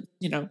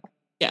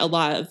get a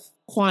lot of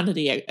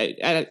quantity.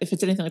 If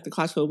it's anything like the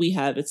Costco we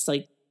have, it's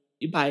like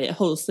you buy it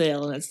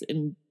wholesale and it's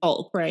in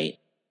bulk, right?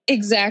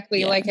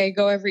 Exactly. Yeah. Like I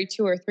go every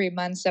 2 or 3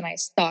 months and I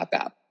stock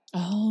up.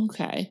 Oh,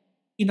 okay.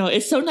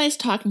 It's so nice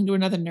talking to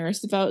another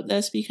nurse about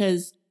this,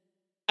 because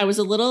I was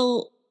a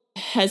little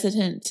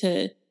hesitant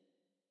to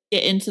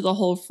get into the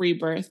whole free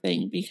birth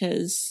thing,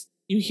 because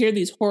you hear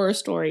these horror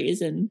stories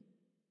and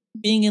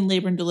being in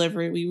labor and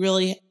delivery,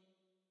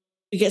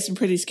 we get some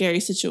pretty scary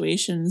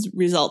situations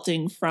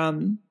resulting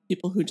from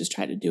people who just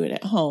try to do it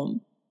at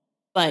home.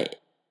 But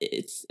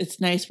it's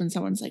nice when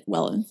someone's like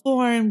well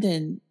informed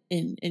and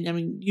I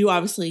mean, you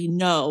obviously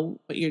know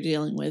what you're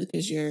dealing with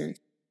because you're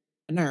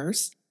a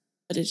nurse,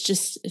 but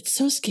it's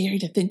so scary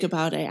to think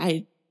about it.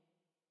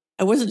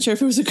 I wasn't sure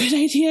if it was a good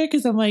idea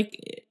because I'm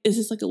like, is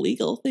this like a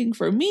legal thing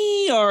for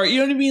me? Or, you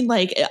know what I mean?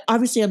 Like,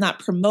 obviously I'm not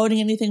promoting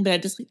anything, but I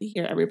just like to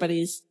hear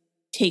everybody's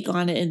take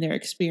on it and their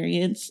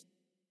experience.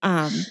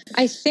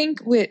 I think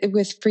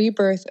with free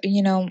birth,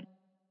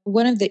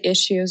 one of the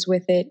issues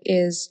with it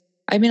is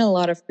I'm in a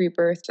lot of free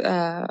birth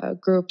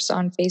groups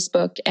on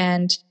Facebook,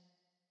 and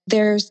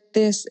there's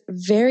this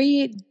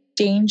very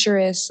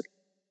dangerous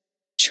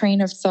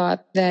train of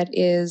thought that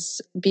is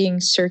being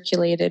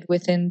circulated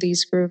within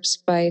these groups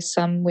by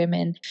some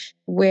women,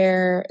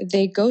 where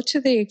they go to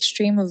the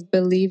extreme of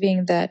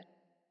believing that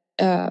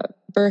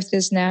birth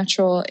is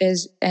natural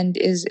and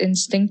is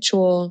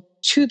instinctual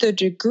to the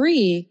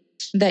degree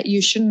that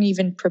you shouldn't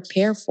even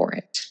prepare for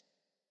it.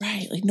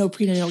 Right. Like no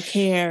prenatal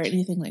care,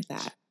 anything like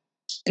that.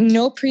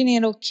 No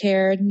prenatal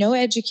care, no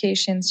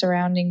education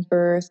surrounding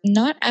birth,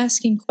 not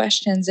asking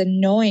questions and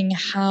knowing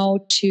how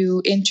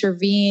to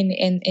intervene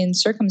in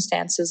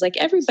circumstances. Like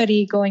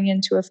everybody going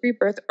into a free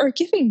birth or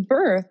giving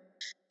birth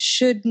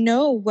should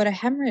know what a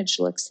hemorrhage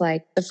looks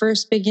like, the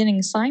first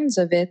beginning signs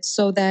of it,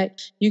 so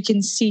that you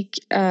can seek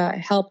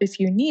help if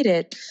you need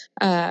it.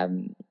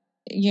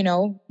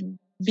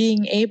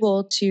 Being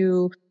able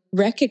to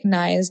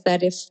recognize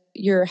that if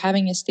you're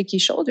having a sticky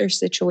shoulder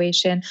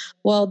situation,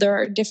 well, there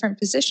are different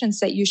positions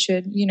that you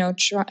should,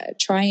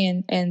 try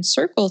and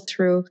circle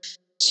through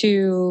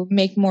to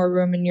make more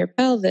room in your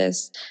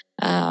pelvis.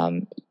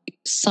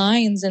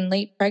 Signs in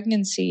late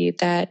pregnancy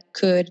that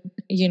could,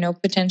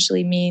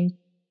 potentially mean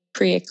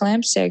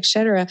preeclampsia,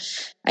 etc.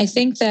 I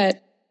think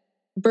that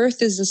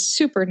birth is a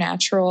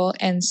supernatural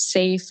and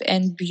safe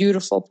and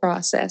beautiful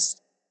process.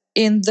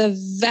 In the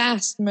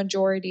vast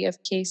majority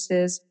of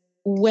cases,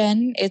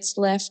 when it's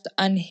left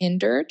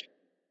unhindered,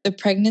 the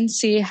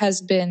pregnancy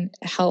has been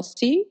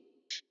healthy,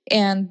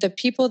 and the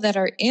people that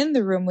are in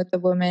the room with the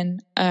woman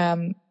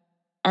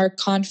are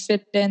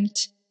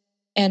confident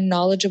and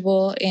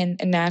knowledgeable in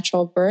a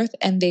natural birth,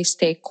 and they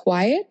stay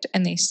quiet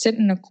and they sit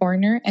in a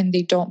corner and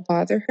they don't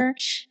bother her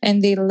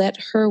and they let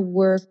her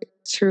work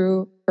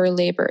through her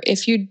labor.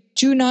 If you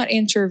do not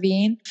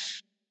intervene,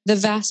 the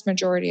vast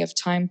majority of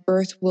time,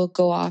 birth will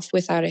go off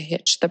without a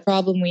hitch. The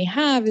problem we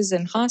have is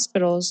in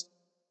hospitals,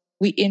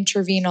 we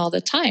intervene all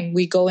the time.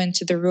 We go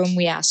into the room,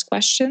 we ask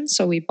questions,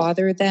 so we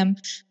bother them,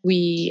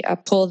 we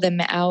pull them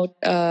out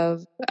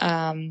of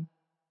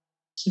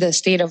the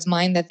state of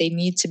mind that they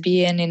need to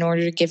be in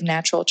order to give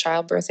natural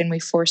childbirth, and we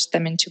force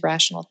them into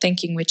rational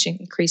thinking, which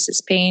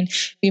increases pain.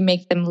 We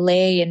make them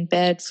lay in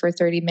bed for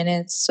 30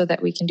 minutes so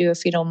that we can do a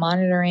fetal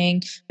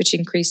monitoring, which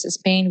increases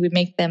pain. We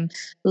make them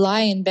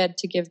lie in bed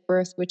to give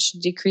birth, which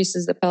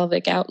decreases the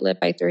pelvic outlet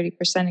by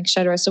 30%,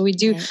 etc. So we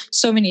do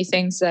so many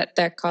things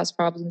that cause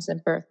problems in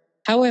birth.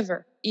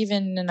 However,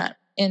 even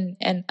in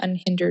an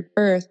unhindered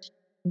birth,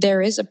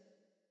 there is a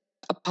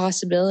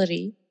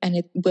possibility, and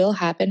it will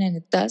happen, and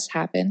it does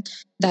happen,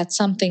 that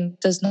something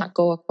does not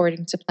go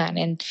according to plan.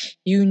 And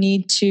you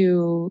need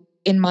to,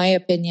 in my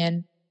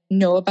opinion,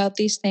 know about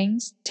these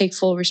things, take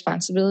full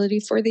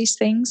responsibility for these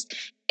things,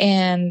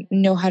 and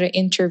know how to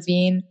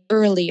intervene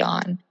early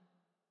on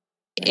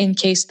in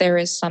case there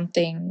is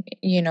something,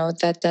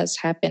 that does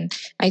happen.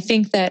 I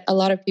think that a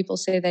lot of people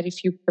say that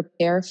if you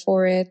prepare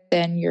for it,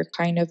 then you're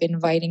kind of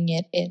inviting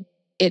it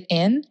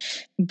in.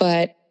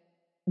 But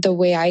the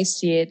way I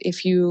see it,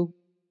 if you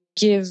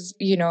give,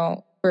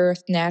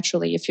 birth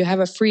naturally, if you have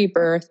a free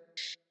birth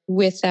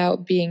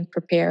without being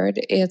prepared,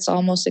 it's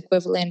almost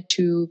equivalent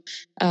to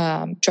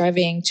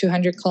driving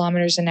 200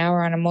 kilometers an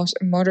hour on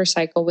a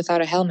motorcycle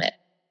without a helmet.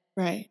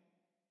 Right.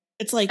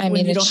 It's like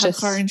when you don't have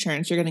car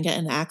insurance, you're going to get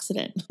in an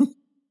accident.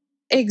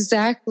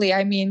 Exactly.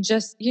 I mean,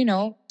 just,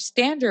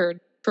 standard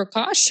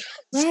precautions.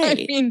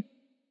 Right.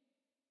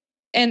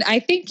 And I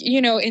think,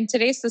 in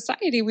today's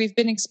society, we've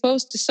been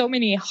exposed to so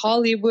many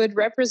Hollywood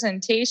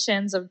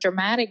representations of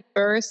dramatic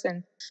births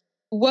and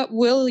what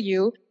will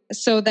you,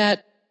 so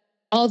that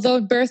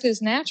although birth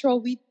is natural,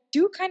 we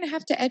do kind of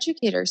have to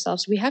educate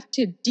ourselves. We have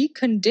to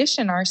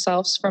decondition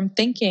ourselves from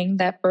thinking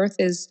that birth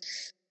is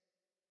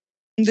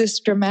this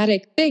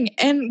dramatic thing.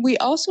 And we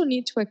also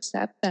need to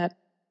accept that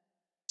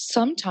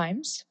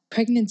sometimes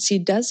pregnancy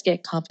does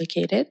get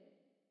complicated.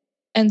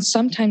 And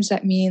sometimes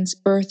that means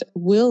birth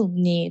will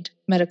need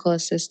medical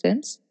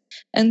assistance.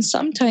 And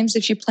sometimes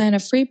if you plan a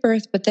free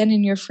birth, but then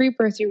in your free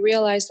birth, you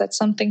realize that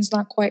something's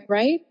not quite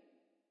right,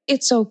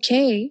 it's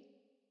okay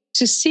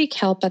to seek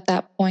help at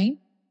that point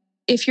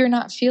if you're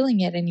not feeling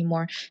it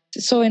anymore.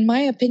 So in my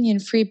opinion,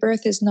 free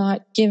birth is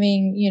not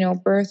giving,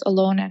 birth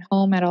alone at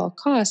home at all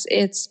costs.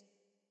 It's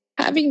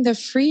having the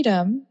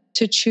freedom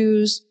to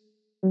choose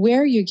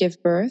where you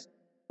give birth,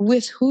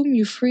 with whom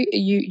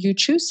you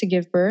choose to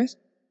give birth,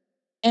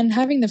 and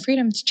having the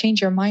freedom to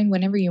change your mind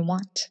whenever you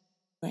want.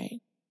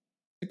 Right.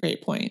 A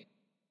great point.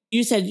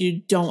 you said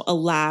you don't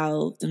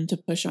allow them to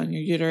push on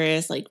your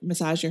uterus, like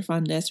massage your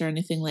fundus or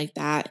anything like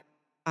that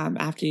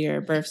after your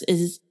births.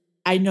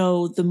 I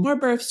know the more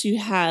births you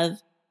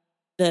have,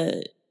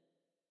 the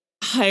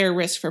higher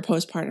risk for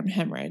postpartum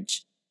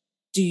hemorrhage.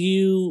 Do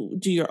you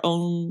do your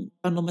own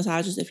bundle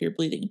massages if your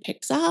bleeding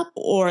picks up,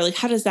 or like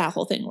how does that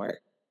whole thing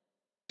work?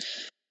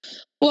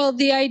 Well,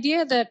 the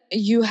idea that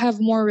you have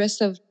more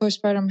risk of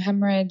postpartum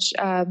hemorrhage,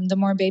 the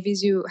more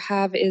babies you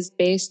have, is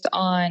based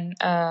on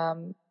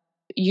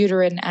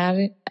uterine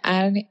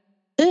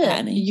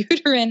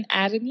uterine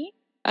atony,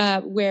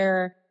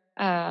 where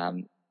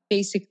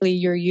basically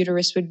your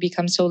uterus would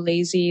become so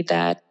lazy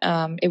that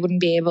it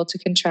wouldn't be able to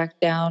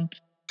contract down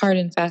hard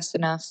and fast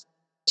enough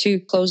to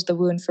close the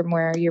wound from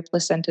where your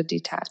placenta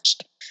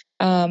detached.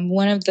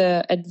 One of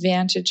the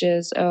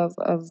advantages of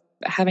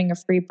having a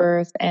free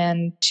birth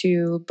and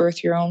to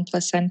birth your own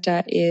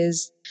placenta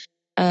is,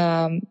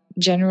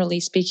 generally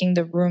speaking,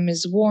 the room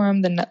is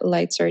warm, the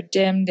lights are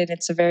dimmed, and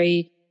it's a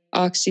very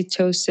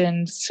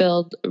oxytocin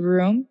filled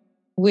room,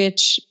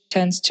 which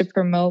tends to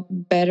promote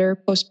better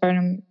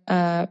postpartum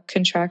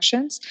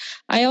contractions.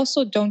 I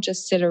also don't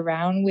just sit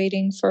around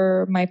waiting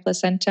for my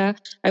placenta.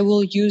 I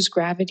will use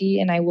gravity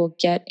and I will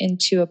get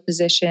into a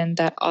position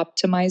that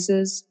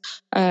optimizes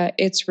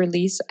its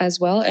release as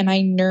well. And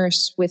I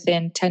nurse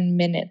within 10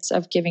 minutes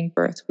of giving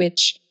birth,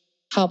 which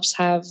helps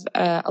have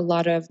a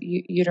lot of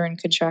uterine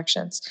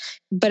contractions.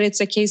 But it's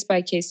a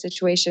case-by-case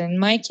situation. In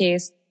my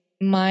case,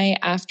 my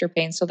after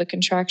pain, so the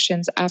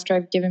contractions after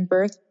I've given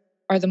birth,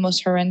 are the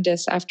most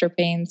horrendous after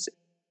pains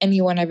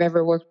anyone I've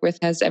ever worked with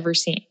has ever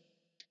seen.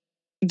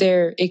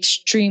 They're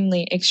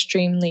extremely,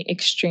 extremely,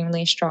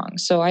 extremely strong.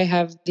 So I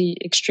have the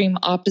extreme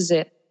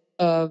opposite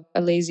of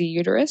a lazy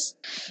uterus.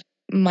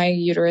 My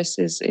uterus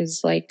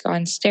is like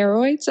on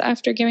steroids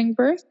after giving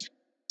birth.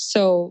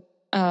 So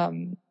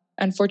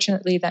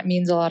unfortunately, that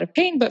means a lot of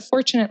pain, but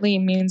fortunately,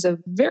 it means a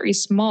very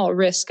small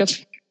risk of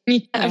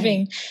me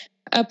having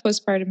a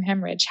postpartum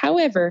hemorrhage.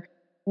 However,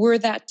 were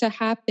that to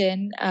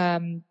happen,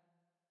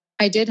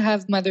 I did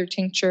have mother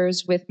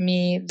tinctures with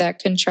me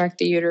that contract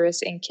the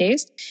uterus in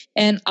case,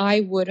 and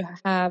I would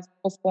have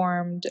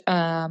performed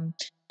a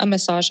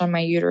massage on my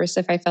uterus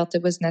if I felt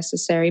it was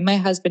necessary. My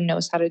husband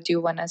knows how to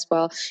do one as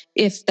well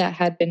if that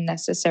had been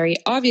necessary.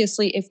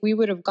 Obviously, if we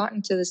would have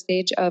gotten to the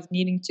stage of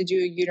needing to do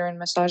a uterine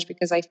massage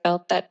because I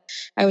felt that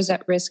I was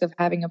at risk of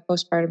having a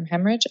postpartum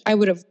hemorrhage, I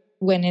would have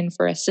went in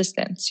for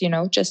assistance,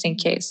 just in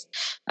case.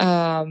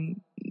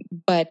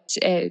 But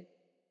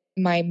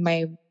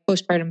my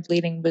postpartum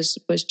bleeding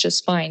was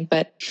just fine.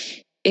 But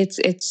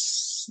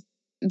it's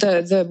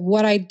the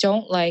what I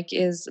don't like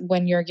is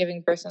when you're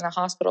giving birth in the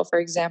hospital. For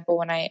example,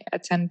 when I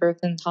attend birth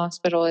in the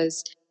hospital,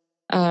 is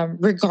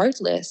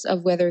regardless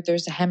of whether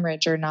there's a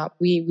hemorrhage or not,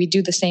 we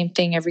do the same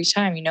thing every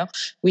time.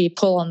 We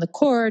pull on the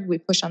cord, we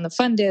push on the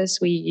fundus,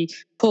 we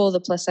pull the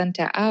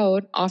placenta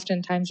out,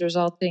 oftentimes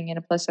resulting in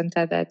a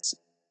placenta that's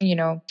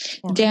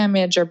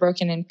damaged or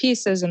broken in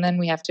pieces, and then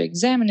we have to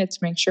examine it to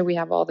make sure we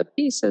have all the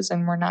pieces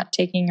and we're not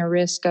taking a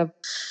risk of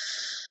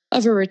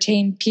a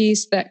retained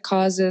piece that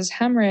causes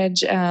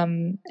hemorrhage.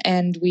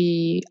 And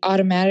we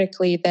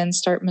automatically then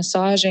start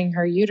massaging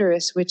her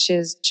uterus, which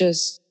is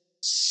just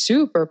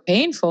super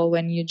painful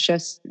when you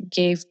just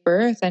gave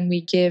birth, and we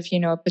give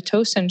a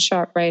Pitocin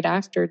shot right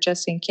after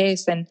just in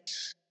case. And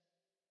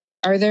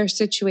are there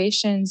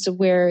situations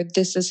where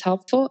this is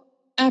helpful?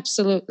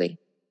 Absolutely.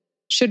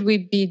 Should we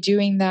be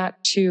doing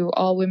that to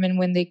all women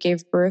when they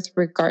gave birth,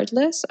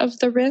 regardless of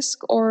the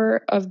risk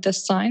or of the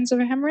signs of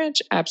a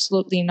hemorrhage?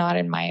 Absolutely not,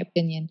 in my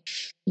opinion.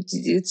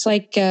 It's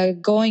like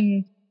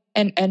going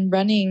and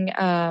running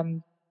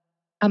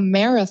a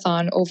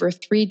marathon over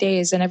 3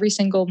 days, and every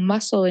single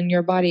muscle in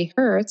your body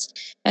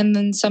hurts. And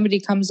then somebody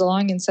comes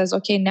along and says,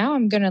 okay, now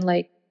I'm going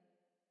to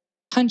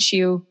punch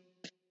you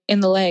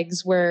in the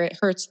legs where it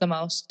hurts the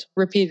most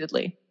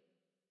repeatedly.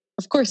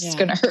 Of course it's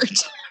going to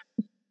hurt.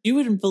 You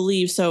wouldn't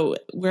believe. So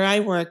where I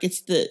work,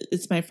 it's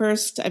my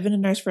first, I've been a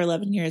nurse for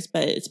 11 years,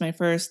 but it's my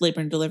first labor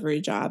and delivery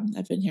job.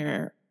 I've been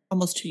here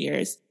almost 2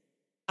 years.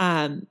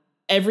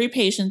 Every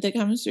patient that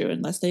comes through,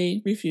 unless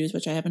they refuse,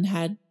 which I haven't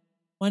had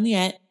one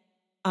yet,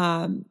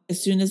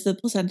 as soon as the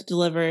placenta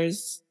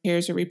delivers,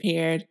 hairs are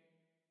repaired,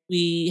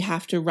 we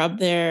have to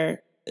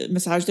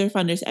massage their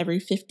fundus every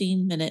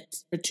 15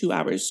 minutes for 2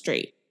 hours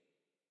straight.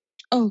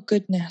 Oh,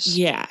 goodness.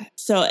 Yeah.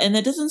 So, and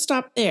it doesn't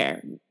stop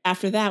there.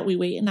 After that, we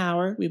wait an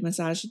hour, we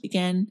massage it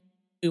again.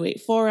 We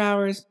wait 4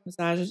 hours,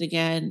 massage it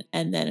again.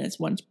 And then it's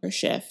once per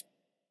shift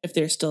if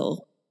they're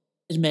still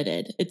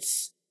admitted.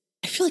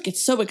 I feel like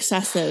it's so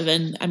excessive.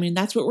 And I mean,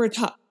 that's what we're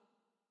taught,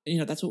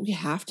 that's what we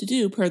have to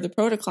do per the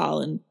protocol.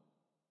 And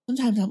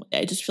sometimes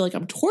I just feel like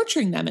I'm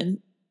torturing them.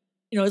 And,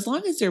 as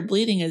long as their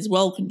bleeding is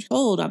well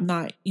controlled, I'm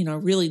not,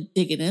 really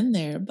digging in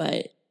there.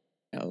 But,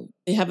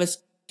 they have us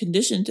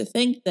conditioned to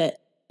think that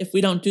if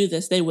we don't do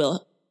this, they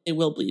will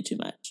bleed too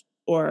much,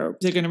 or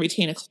they're going to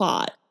retain a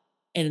clot.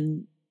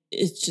 And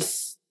it's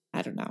just,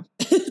 I don't know.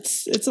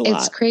 It's a lot.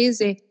 It's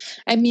crazy.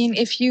 I mean,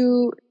 if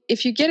you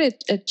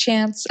get a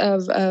chance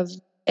of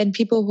and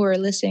people who are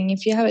listening,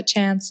 if you have a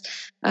chance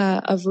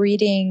of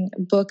reading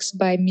books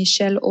by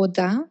Michel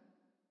Audin,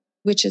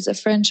 which is a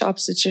French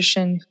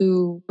obstetrician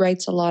who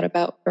writes a lot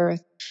about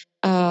birth,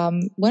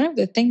 one of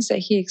the things that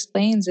he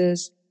explains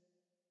is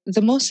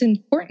the most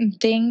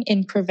important thing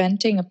in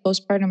preventing a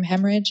postpartum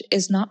hemorrhage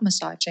is not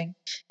massaging.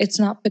 It's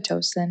not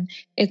Pitocin.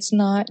 It's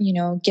not,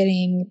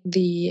 getting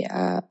the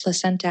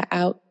placenta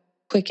out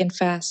quick and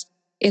fast.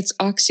 It's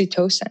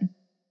oxytocin.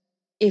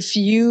 If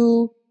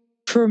you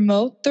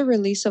promote the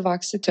release of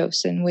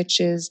oxytocin, which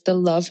is the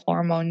love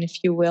hormone,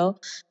 if you will,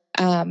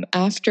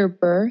 after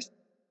birth,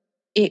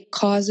 it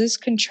causes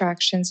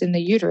contractions in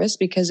the uterus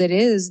because it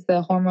is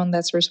the hormone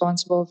that's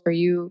responsible for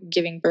you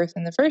giving birth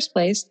in the first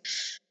place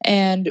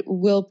and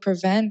will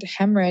prevent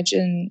hemorrhage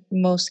in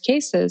most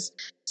cases.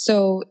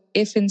 So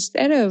if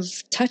instead of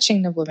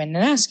touching the woman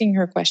and asking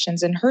her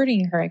questions and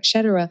hurting her,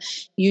 etc.,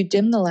 you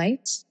dim the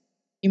lights,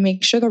 you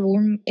make sure the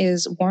room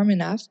is warm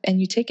enough,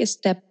 and you take a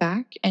step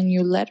back and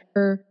you let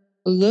her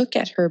look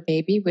at her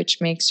baby,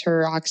 which makes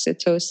her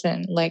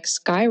oxytocin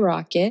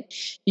skyrocket.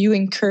 You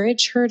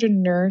encourage her to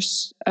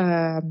nurse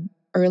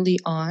early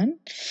on.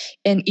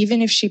 And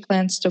even if she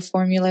plans to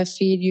formula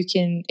feed, you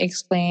can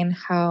explain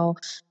how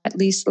at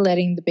least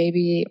letting the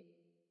baby,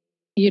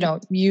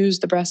 use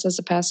the breast as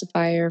a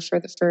pacifier for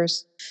the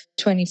first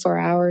 24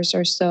 hours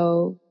or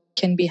so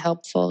can be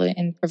helpful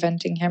in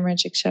preventing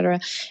hemorrhage, etc.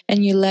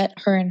 And you let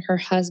her and her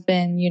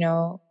husband,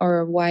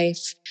 or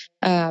wife,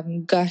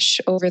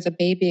 gush over the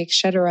baby,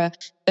 etc.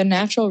 The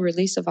natural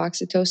release of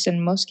oxytocin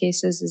in most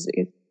cases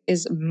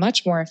is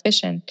much more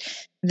efficient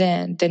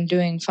than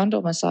doing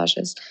fundal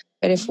massages.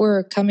 But if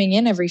we're coming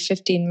in every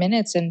 15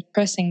 minutes and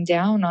pressing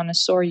down on a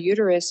sore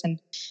uterus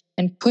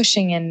and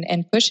pushing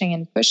and pushing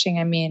and pushing,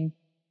 I mean,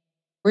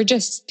 we're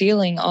just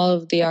stealing all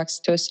of the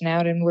oxytocin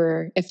out, and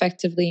we're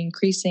effectively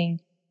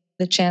increasing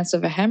the chance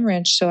of a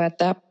hemorrhage. So at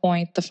that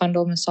point, the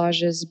fundal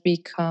massages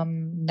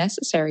become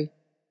necessary.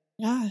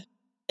 Yeah.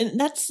 And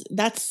that's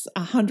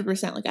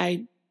 100%. Like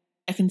I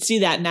can see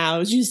that now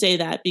as you say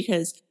that,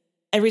 because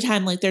every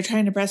time they're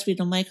trying to breastfeed,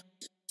 I'm like,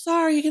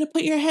 sorry, you're going to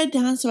put your head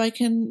down so I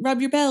can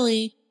rub your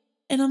belly.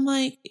 And I'm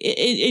like,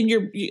 and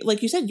you're,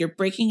 like you said, you're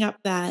breaking up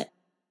that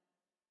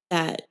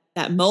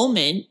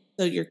moment.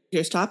 So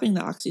you're stopping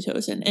the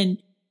oxytocin. And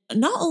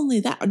not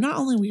only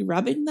are we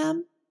rubbing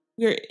them,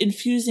 we're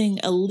infusing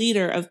a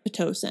liter of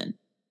Pitocin,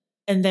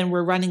 and then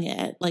we're running it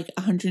at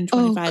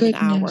 125 an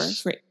hour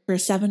for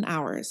 7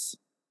 hours.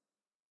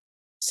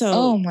 So,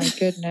 oh my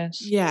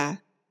goodness. Yeah.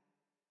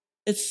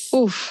 It's,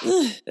 oof.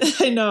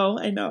 I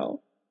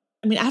know.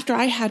 I mean, after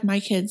I had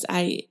my kids,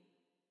 I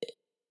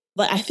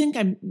think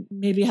I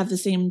maybe have the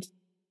same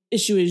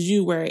issue as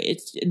you, where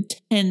it's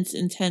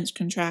intense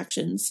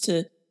contractions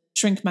to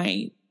shrink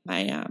my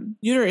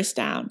uterus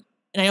down.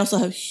 And I also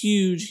have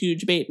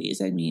huge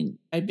babies. I mean,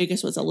 my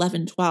biggest was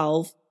 11,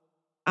 12.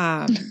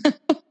 And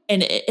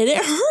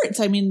it hurts.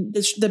 I mean,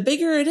 the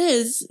bigger it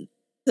is,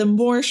 the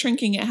more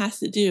shrinking it has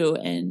to do.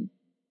 And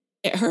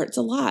it hurts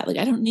a lot.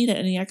 I don't need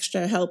any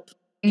extra help,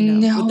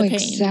 with the pain.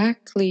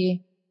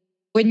 Exactly.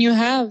 When you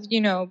have,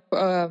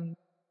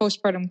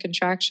 postpartum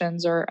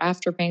contractions or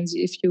after pains,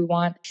 if you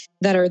want,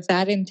 that are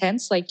that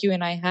intense, like you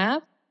and I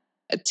have,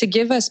 to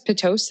give us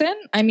Pitocin.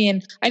 I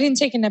mean, I didn't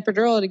take an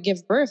epidural to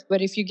give birth,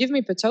 but if you give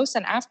me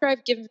Pitocin after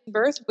I've given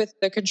birth with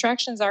the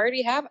contractions I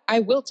already have,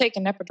 I will take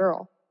an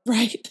epidural.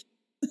 Right.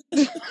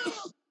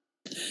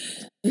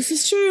 This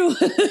is true.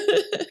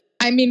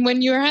 I mean,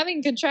 when you're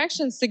having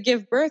contractions to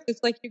give birth,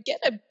 it's like you get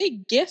a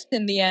big gift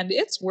in the end.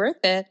 It's worth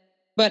it.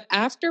 But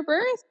after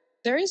birth,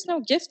 there is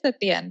no gift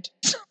at the end.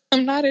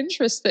 I'm not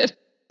interested.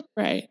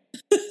 Right.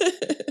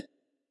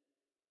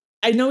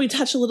 I know we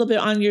touched a little bit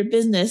on your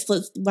business.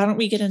 Why don't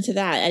we get into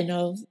that? I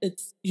know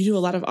you do a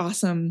lot of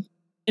awesome,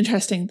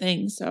 interesting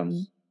things. So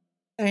I'm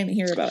dying to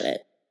hear about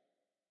it.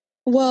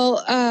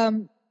 Well,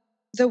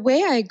 the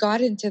way I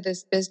got into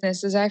this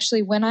business is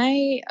actually when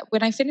I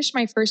finished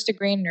my first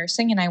degree in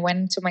nursing and I went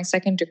into my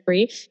second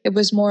degree, it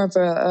was more of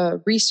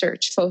a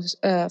research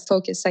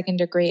focused second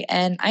degree.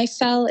 And I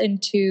fell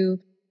into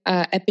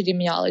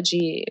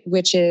epidemiology,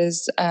 which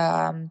is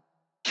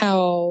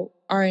how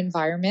our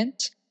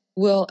environment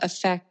will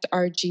affect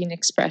our gene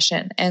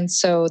expression. And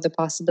so the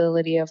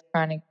possibility of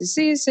chronic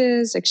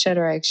diseases, et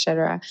cetera, et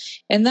cetera.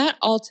 And that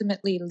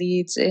ultimately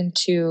leads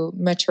into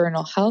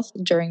maternal health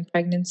during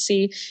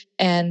pregnancy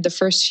and the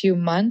first few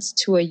months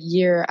to a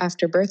year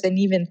after birth, and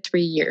even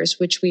 3 years,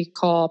 which we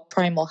call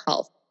primal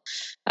health,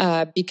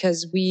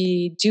 because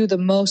we do the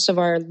most of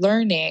our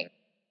learning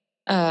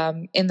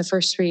in the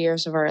first 3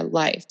 years of our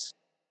life.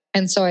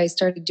 And so I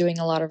started doing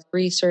a lot of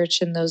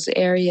research in those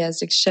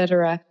areas, et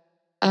cetera.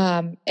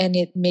 And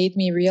it made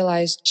me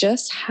realize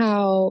just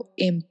how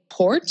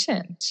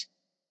important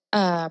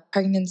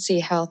pregnancy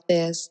health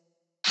is,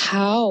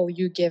 how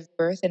you give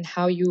birth and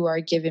how you are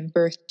given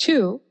birth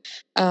to,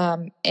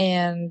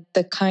 and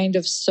the kind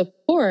of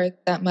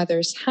support that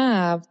mothers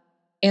have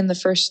in the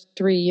first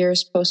 3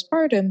 years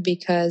postpartum,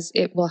 because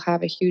it will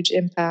have a huge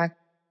impact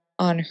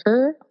on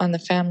her, on the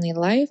family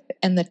life,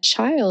 and the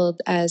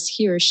child as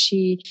he or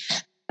she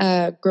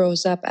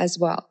grows up as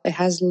well. It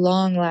has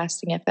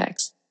long-lasting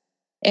effects.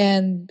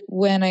 And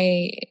when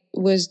I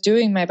was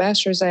doing my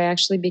bachelor's, I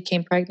actually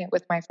became pregnant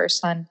with my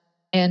first son.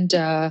 And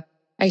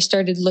I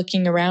started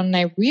looking around and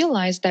I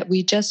realized that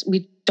we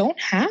don't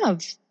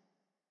have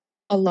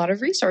a lot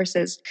of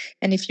resources.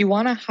 And if you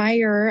want to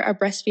hire a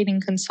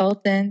breastfeeding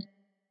consultant,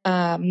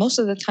 most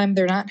of the time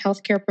they're not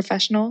healthcare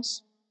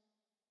professionals.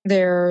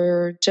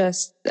 They're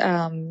just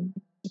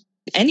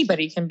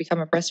anybody can become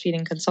a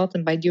breastfeeding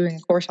consultant by doing a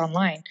course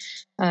online.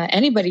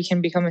 Anybody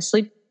can become a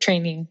sleep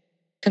training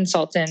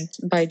consultant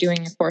by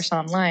doing a course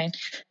online.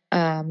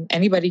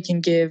 Anybody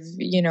can give,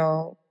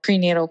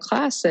 prenatal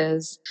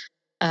classes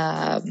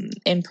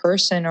in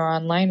person or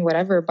online,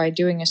 whatever, by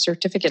doing a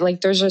certificate.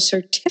 Like there's a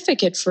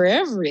certificate for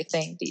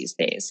everything these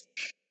days.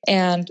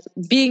 And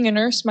being a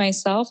nurse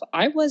myself,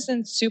 I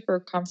wasn't super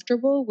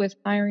comfortable with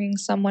hiring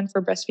someone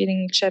for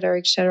breastfeeding, et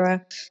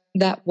cetera,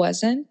 that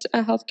wasn't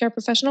a healthcare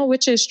professional,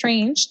 which is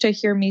strange to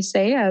hear me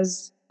say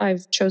as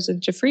I've chosen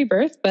to free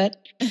birth. But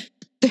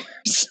there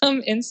are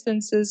some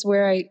instances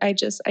where I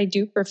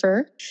do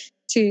prefer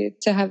to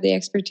have the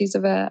expertise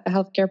of a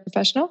healthcare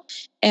professional.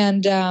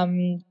 And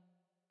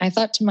I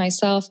thought to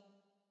myself,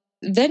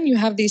 then you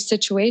have these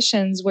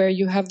situations where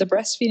you have the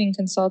breastfeeding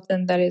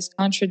consultant that is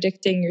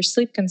contradicting your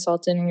sleep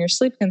consultant, and your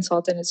sleep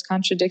consultant is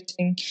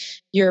contradicting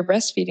your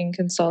breastfeeding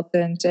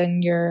consultant,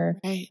 and your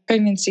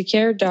pregnancy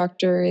care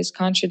doctor is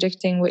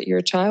contradicting what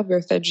your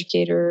childbirth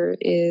educator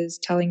is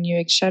telling you,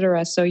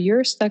 etc. So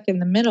you're stuck in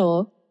the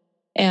middle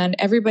and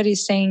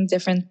everybody's saying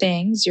different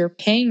things. You're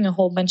paying a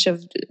whole bunch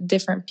of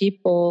different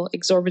people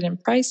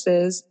exorbitant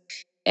prices.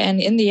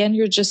 And in the end,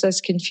 you're just as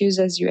confused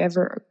as you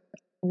ever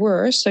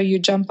were. So you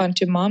jump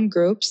onto mom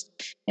groups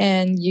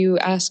and you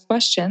ask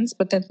questions,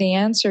 but then the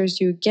answers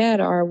you get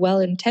are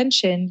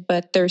well-intentioned,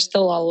 but they're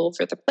still all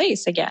over the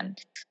place again.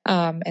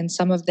 And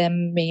some of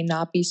them may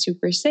not be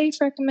super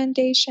safe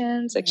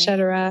recommendations,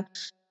 etc.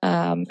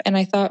 And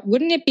I thought,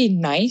 wouldn't it be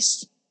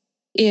nice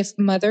if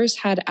mothers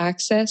had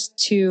access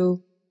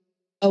to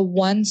a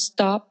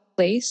one-stop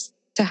place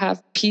to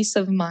have peace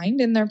of mind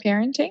in their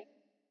parenting?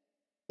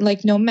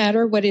 Like no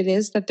matter what it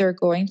is that they're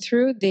going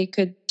through, they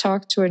could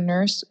talk to a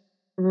nurse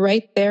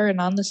right there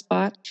and on the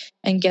spot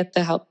and get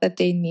the help that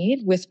they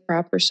need with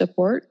proper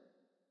support.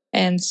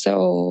 And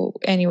so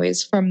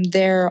anyways, from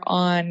there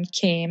on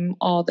came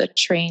all the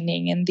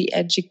training and the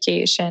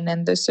education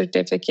and the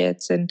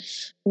certificates and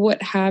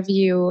what have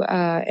you,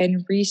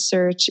 and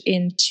research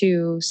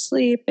into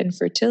sleep and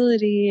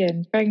fertility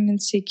and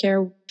pregnancy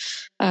care,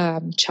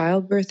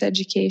 childbirth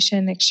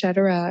education,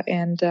 etc.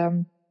 And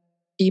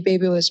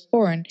BeBaby was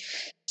born.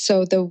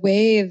 So the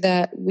way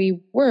that we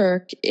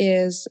work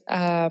is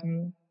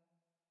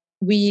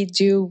we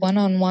do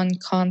one-on-one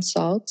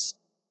consults.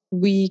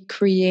 We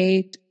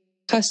create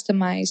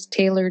customized,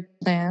 tailored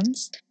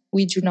plans.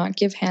 We do not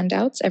give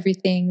handouts.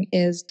 Everything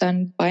is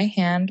done by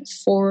hand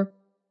for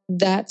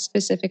that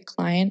specific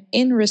client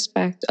in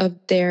respect of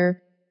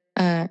their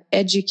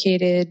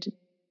educated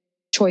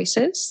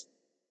choices.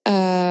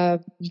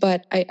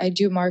 But I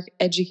do mark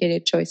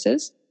educated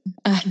choices.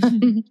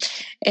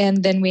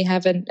 And then we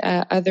have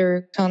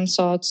other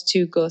consults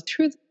to go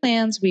through the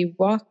plans. We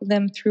walk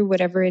them through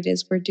whatever it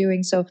is we're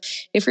doing. So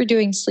if we're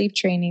doing sleep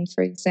training,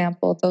 for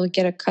example, they'll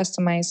get a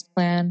customized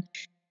plan.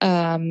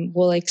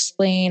 We'll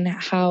explain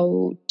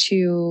how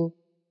to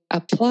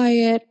apply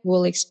it.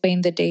 We'll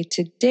explain the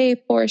day-to-day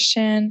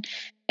portion.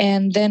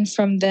 And then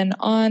from then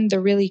on, the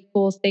really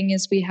cool thing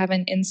is we have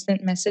an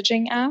instant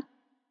messaging app.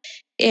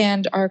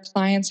 And our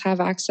clients have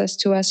access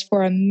to us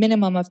for a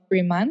minimum of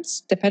 3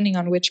 months, depending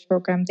on which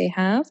program they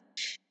have.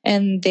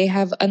 And they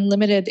have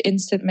unlimited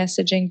instant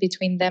messaging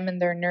between them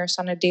and their nurse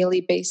on a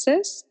daily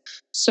basis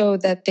so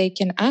that they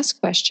can ask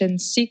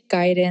questions, seek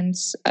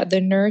guidance.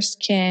 The nurse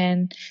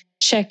can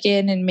check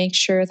in and make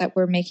sure that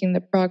we're making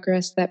the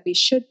progress that we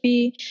should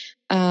be.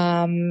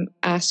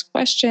 Ask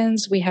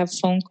questions. We have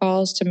phone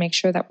calls to make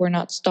sure that we're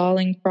not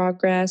stalling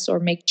progress or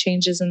make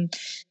changes in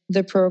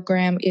the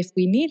program if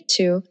we need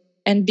to.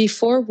 And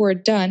before we're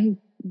done,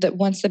 that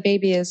once the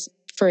baby is,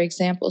 for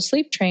example,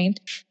 sleep trained,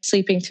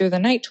 sleeping through the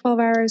night 12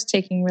 hours,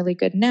 taking really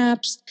good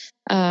naps,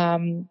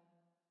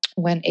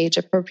 when age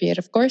appropriate,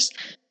 of course,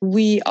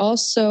 we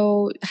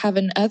also have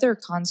another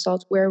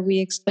consult where we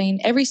explain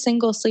every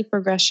single sleep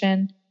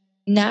progression,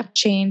 nap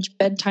change,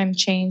 bedtime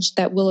change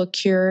that will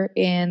occur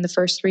in the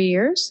first 3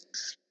 years.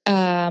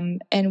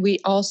 And we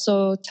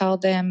also tell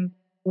them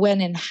when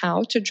and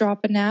how to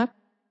drop a nap.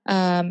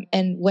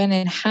 And when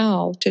and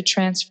how to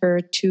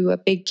transfer to a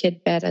big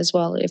kid bed as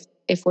well,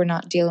 if we're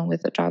not dealing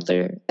with a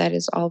toddler that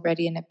is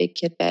already in a big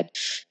kid bed.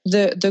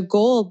 The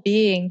goal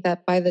being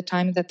that by the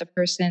time that the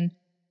person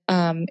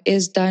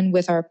is done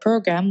with our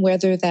program,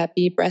 whether that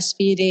be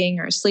breastfeeding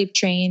or sleep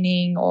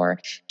training or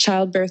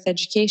childbirth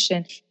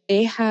education,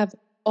 they have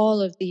all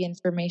of the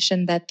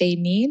information that they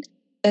need,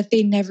 that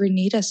they never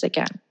need us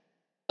again.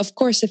 Of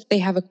course, if they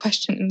have a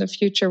question in the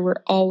future,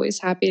 we're always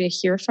happy to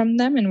hear from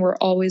them and we're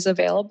always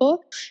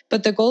available.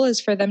 But the goal is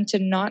for them to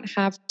not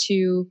have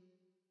to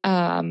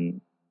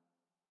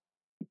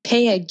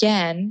pay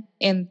again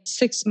in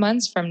 6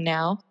 months from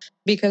now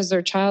because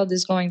their child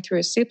is going through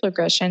a sleep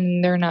regression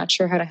and they're not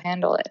sure how to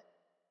handle it.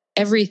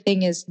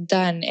 Everything is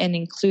done and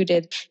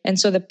included. And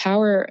so the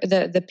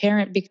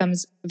parent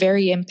becomes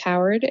very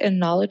empowered and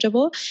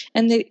knowledgeable,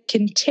 and they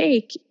can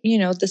take,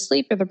 the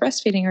sleep or the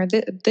breastfeeding or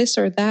this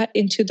or that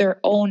into their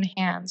own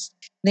hands.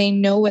 They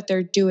know what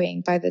they're doing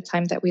by the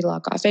time that we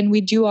log off. And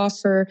we do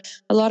offer,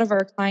 a lot of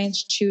our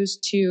clients choose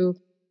to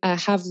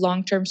have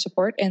long-term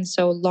support. And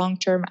so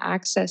long-term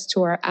access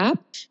to our app,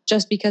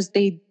 just because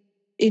they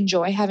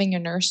enjoy having a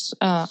nurse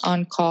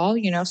on call,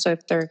 so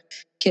if their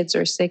kids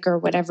are sick or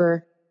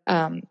whatever,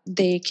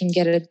 they can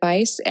get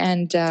advice.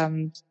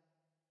 And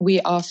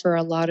we offer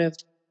a lot of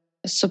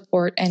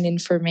support and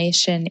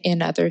information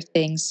in other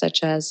things,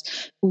 such as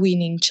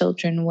weaning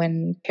children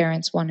when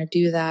parents want to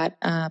do that,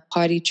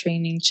 potty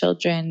training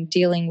children,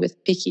 dealing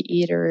with picky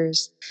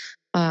eaters,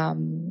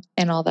 and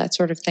all that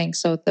sort of thing.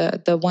 So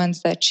the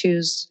ones that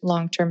choose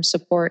long-term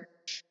support,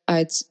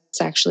 it's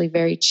actually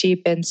very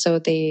cheap, and so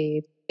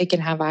they can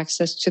have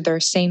access to their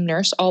same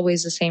nurse,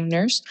 always the same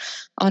nurse,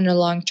 on a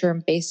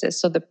long-term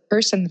basis. So the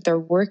person that they're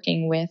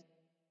working with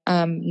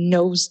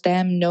knows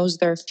them, knows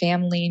their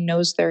family,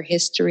 knows their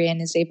history,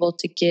 and is able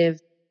to give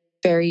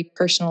very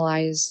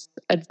personalized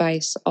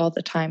advice all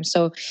the time.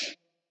 So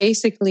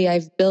basically,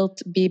 I've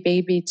built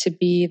BeBaby to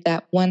be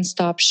that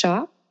one-stop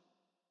shop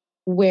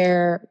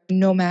where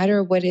no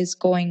matter what is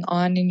going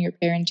on in your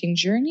parenting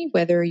journey,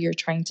 whether you're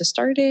trying to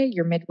start it,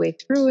 you're midway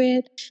through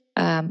it,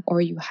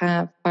 or you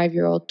have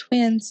 5-year-old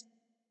twins,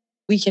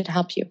 we can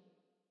help you.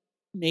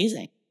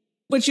 Amazing.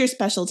 What's your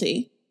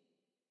specialty?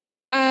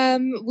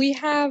 We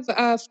have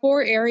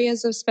 4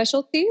 areas of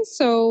specialties.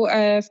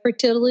 So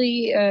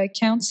fertility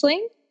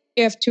counseling,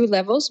 you have 2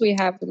 levels. We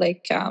have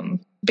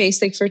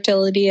basic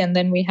fertility, and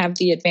then we have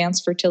the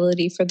advanced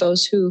fertility for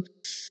those who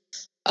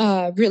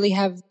really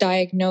have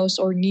diagnosed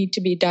or need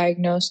to be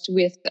diagnosed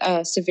with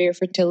severe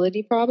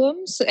fertility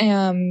problems.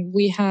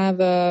 We have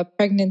a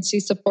pregnancy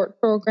support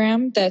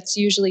program that's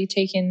usually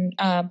taken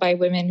by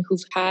women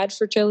who've had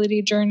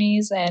fertility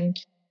journeys and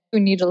who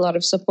need a lot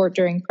of support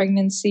during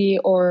pregnancy,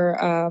 or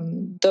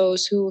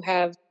those who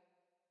have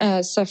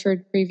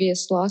suffered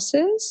previous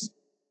losses.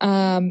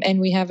 And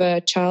we have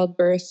a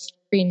childbirth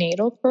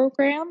prenatal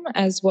program,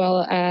 as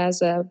well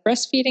as a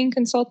breastfeeding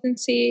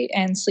consultancy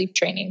and sleep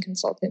training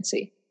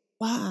consultancy.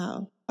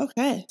 Wow.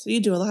 Okay. So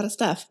you do a lot of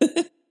stuff.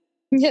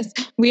 Yes.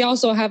 We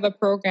also have a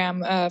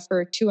program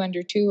for 2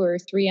 under 2 or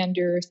 3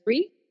 under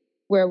 3,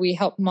 where we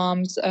help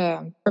moms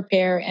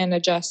prepare and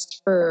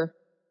adjust for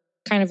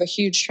kind of a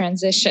huge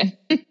transition.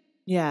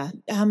 Yeah.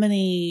 How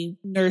many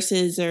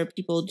nurses or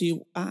people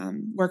do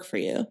work for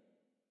you?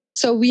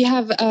 So we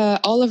have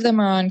all of them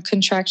are on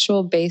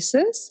contractual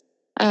basis,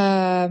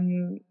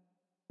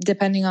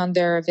 depending on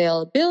their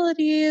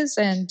availabilities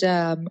and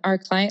our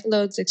client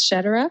loads,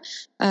 etc.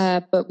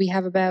 But we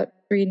have about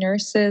 3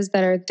 nurses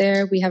that are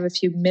there. We have a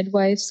few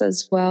midwives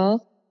as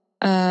well.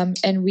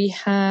 And we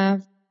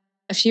have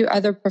a few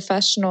other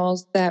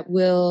professionals that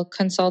will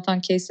consult on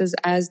cases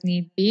as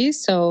need be.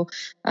 So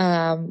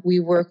we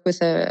work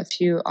with a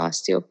few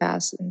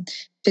osteopaths and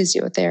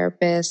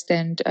physiotherapists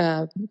and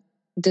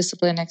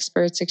discipline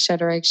experts, et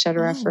cetera,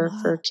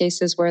 for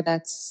cases where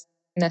that's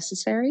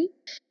necessary.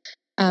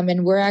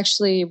 And we're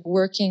actually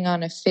working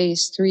on a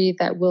phase 3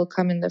 that will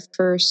come in the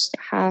first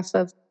half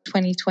of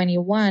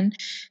 2021,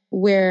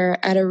 where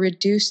at a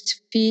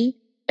reduced fee,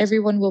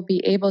 everyone will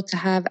be able to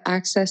have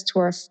access to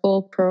our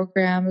full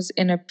programs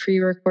in a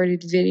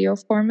pre-recorded video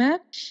format.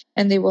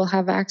 And they will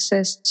have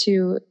access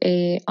to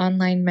a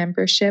online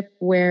membership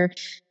where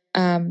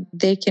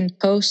they can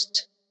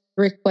post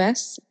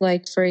requests.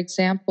 Like, for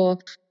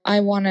example, I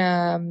want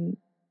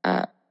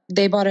to,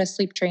 they bought a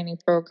sleep training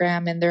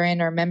program and they're in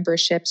our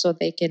membership, so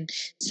they can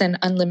send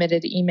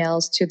unlimited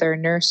emails to their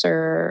nurse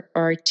or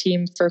our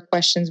team for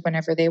questions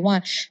whenever they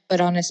want.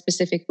 But on a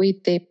specific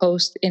week, they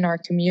post in our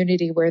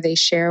community where they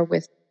share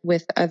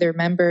with other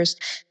members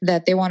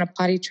that they want to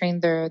potty train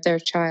their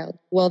child.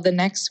 Well, the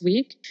next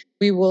week,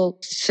 we will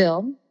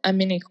film a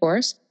mini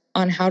course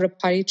on how to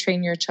potty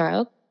train your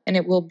child, and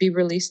it will be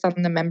released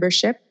on the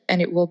membership,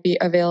 and it will be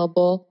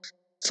available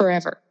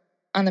forever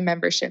on the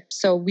membership.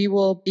 So we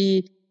will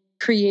be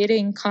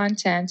creating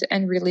content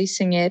and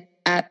releasing it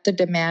at the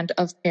demand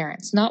of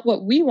parents, not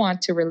what we want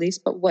to release,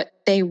 but what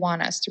they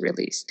want us to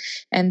release.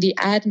 And the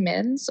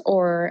admins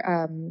or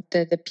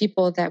the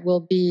people that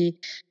will be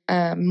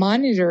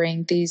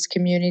monitoring these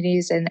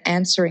communities and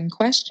answering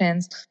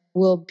questions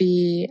will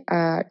be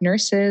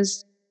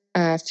nurses,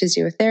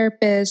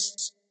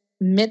 physiotherapists,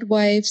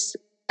 midwives,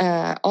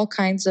 all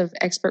kinds of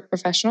expert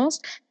professionals,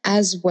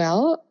 as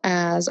well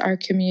as our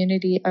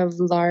community of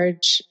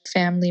large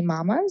family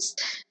mamas.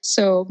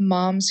 So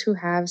moms who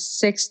have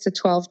 6 to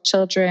 12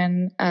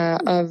 children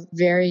of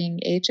varying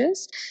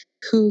ages,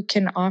 who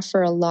can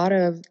offer a lot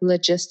of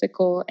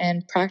logistical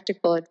and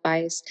practical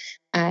advice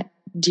at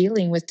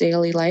dealing with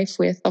daily life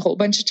with a whole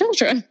bunch of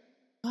children.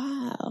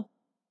 Wow.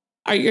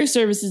 Are your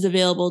services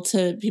available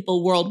to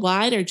people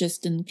worldwide or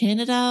just in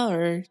Canada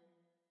or?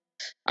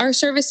 Our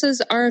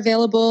services are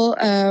available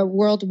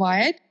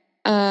worldwide.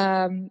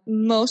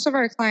 Most of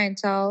our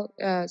clientele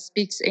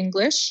speaks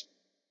English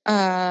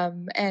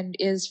and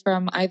is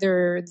from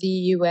either the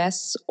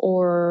US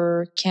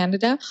or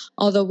Canada,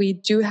 although we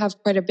do have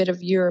quite a bit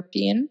of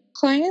European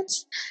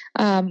clients.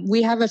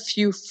 We have a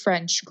few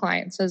French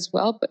clients as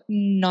well, but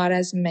not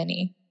as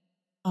many.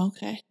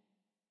 Okay,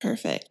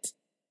 perfect.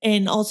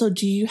 And also,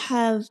 do you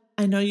have,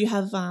 I know you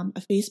have a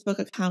Facebook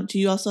account. Do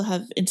you also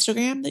have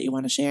Instagram that you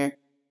want to share?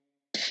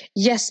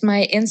 Yes,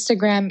 my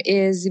Instagram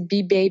is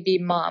BeBaby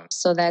Mom.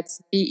 So that's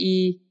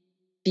BeBaby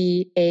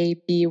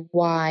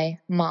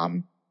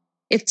Mom.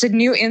 It's a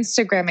new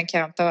Instagram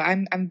account, though.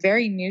 I'm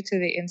very new to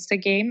the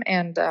Insta game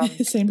and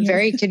Same here.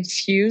 very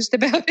confused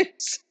about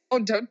it. So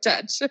don't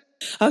touch.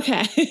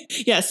 Okay.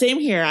 Yeah, same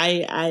here.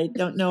 I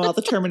don't know all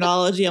the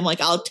terminology. I'm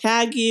like, I'll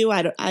tag you.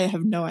 I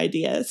have no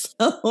idea.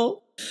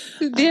 So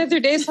the other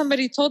day,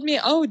 somebody told me,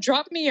 "Oh,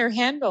 drop me your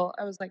handle."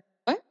 I was like,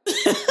 "What?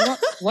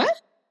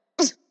 What?"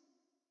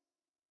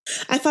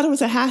 I thought it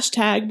was a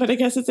hashtag, but I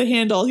guess it's a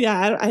handle.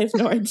 Yeah, I have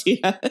no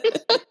idea.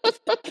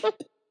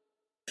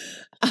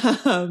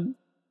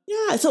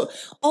 Yeah. So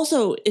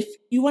also, if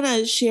you want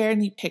to share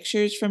any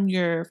pictures from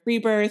your free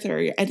birth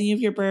or any of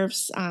your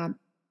births,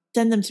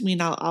 send them to me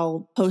and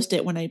I'll post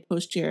it when I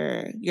post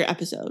your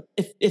episode,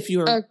 if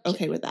you're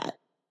okay with that.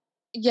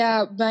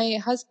 Yeah, my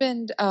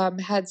husband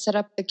had set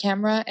up the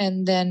camera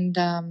and then,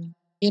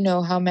 you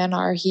know how men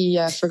are,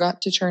 he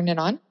forgot to turn it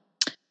on.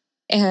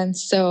 And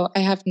so I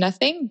have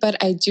nothing,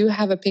 but I do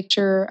have a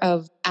picture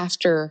of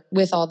after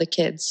with all the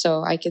kids,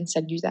 so I can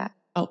send you that.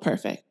 Oh,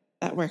 perfect.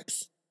 That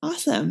works.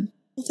 Awesome.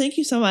 Well, thank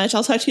you so much.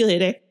 I'll talk to you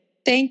later.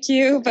 Thank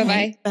you.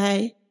 Bye-bye.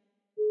 Bye.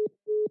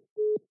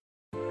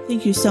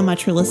 Thank you so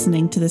much for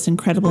listening to this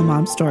incredible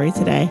mom story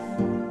today.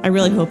 I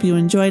really hope you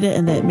enjoyed it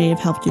and that it may have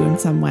helped you in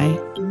some way.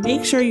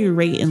 Make sure you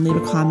rate and leave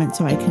a comment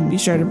so I can be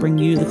sure to bring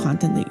you the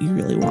content that you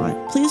really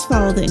want. Please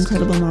follow the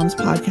Incredible Moms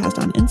podcast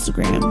on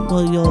Instagram,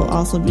 where you'll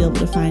also be able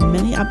to find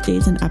many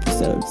updates and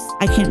episodes.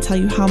 I can't tell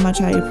you how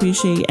much I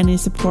appreciate any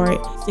support.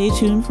 Stay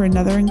tuned for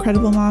another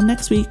Incredible Mom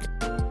next week.